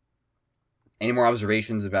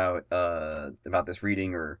observations about this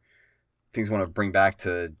reading or things you want to bring back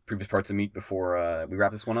to previous parts of Meat before we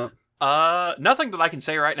wrap this one up? Nothing that I can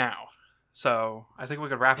say right now. So I think we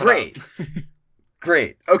could wrap it Great. up.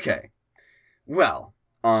 Great. Okay. Well,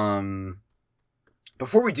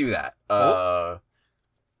 before we do that,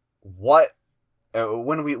 what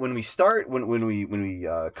when we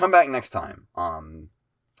come back next time,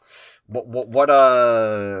 what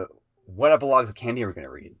epilogues of Candy are we gonna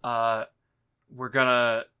read? We're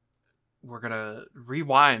gonna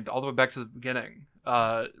rewind all the way back to the beginning.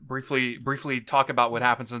 Briefly talk about what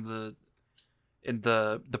happens in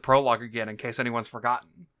the prologue again, in case anyone's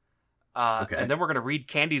forgotten. Okay. And then we're gonna read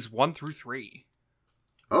Candies 1 through 3.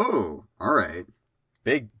 Oh, all right.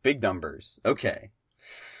 Big numbers. Okay.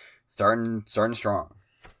 Starting strong.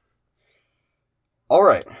 All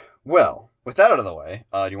right. Well, with that out of the way,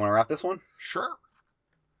 do you want to wrap this one? Sure.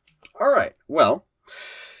 All right. Well,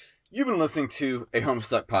 you've been listening to a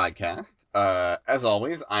Homestuck podcast. As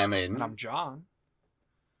always, I'm Aiden. And I'm John.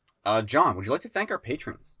 John, would you like to thank our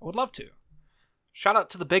patrons? I would love to. Shout out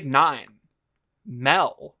to the Big Nine,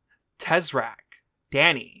 Mel, Tezrak,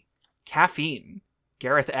 Danny, Caffeine,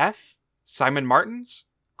 Gareth F., Simon Martins,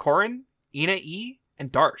 Corin, Ina E.,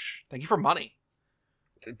 and Darsh. Thank you for money.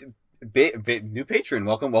 New patron,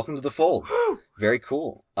 welcome to the fold. Woo! Very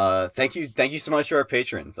cool. Thank you so much to our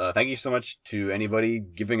patrons. Thank you so much to anybody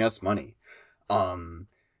giving us money.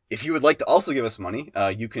 If you would like to also give us money,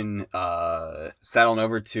 you can saddle on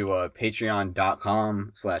over to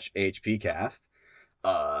patreon.com/ahpcast,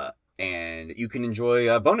 and you can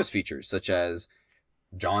enjoy bonus features such as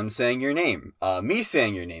John saying your name, me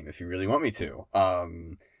saying your name if you really want me to,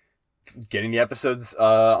 getting the episodes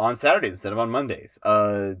on Saturdays instead of on Mondays.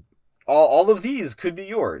 All of these could be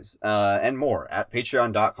yours, and more at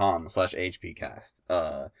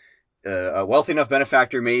patreon.com/ahpcast. A wealthy enough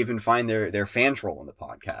benefactor may even find their fan troll in the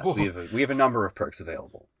podcast. Whoa. We have a number of perks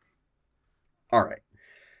available. All right.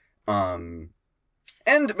 And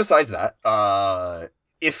besides that,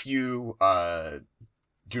 if you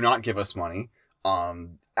do not give us money,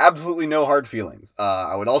 absolutely no hard feelings.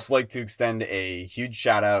 I would also like to extend a huge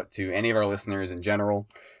shout out to any of our listeners in general.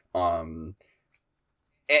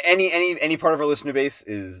 Any part of our listener base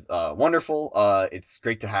is wonderful. It's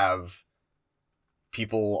great to have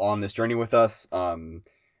people on this journey with us. I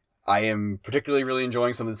am particularly really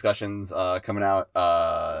enjoying some of the discussions coming out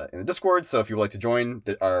in the Discord. So if you would like to join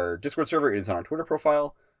our Discord server, it is on our Twitter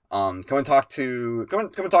profile. Come and talk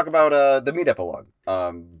about the Meat epilogue.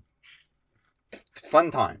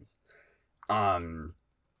 Fun times. Shout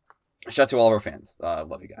out to all of our fans.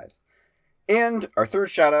 Love you guys. And our third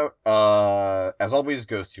shout out, as always,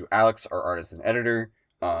 goes to Alex, our artist and editor.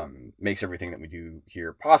 Makes everything that we do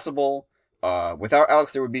here possible. Without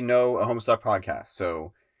Alex, there would be no Homestuck podcast.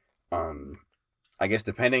 So, I guess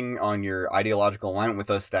depending on your ideological alignment with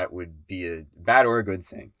us, that would be a bad or a good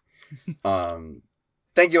thing.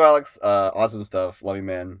 Thank you, Alex. Awesome stuff. Love you,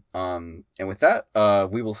 man. And with that,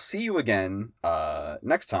 we will see you again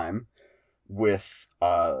next time with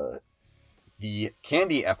the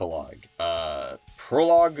Candy epilogue.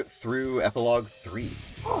 Prologue through epilogue 3.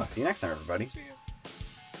 See you next time, everybody. See ya.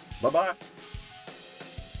 Bye-bye.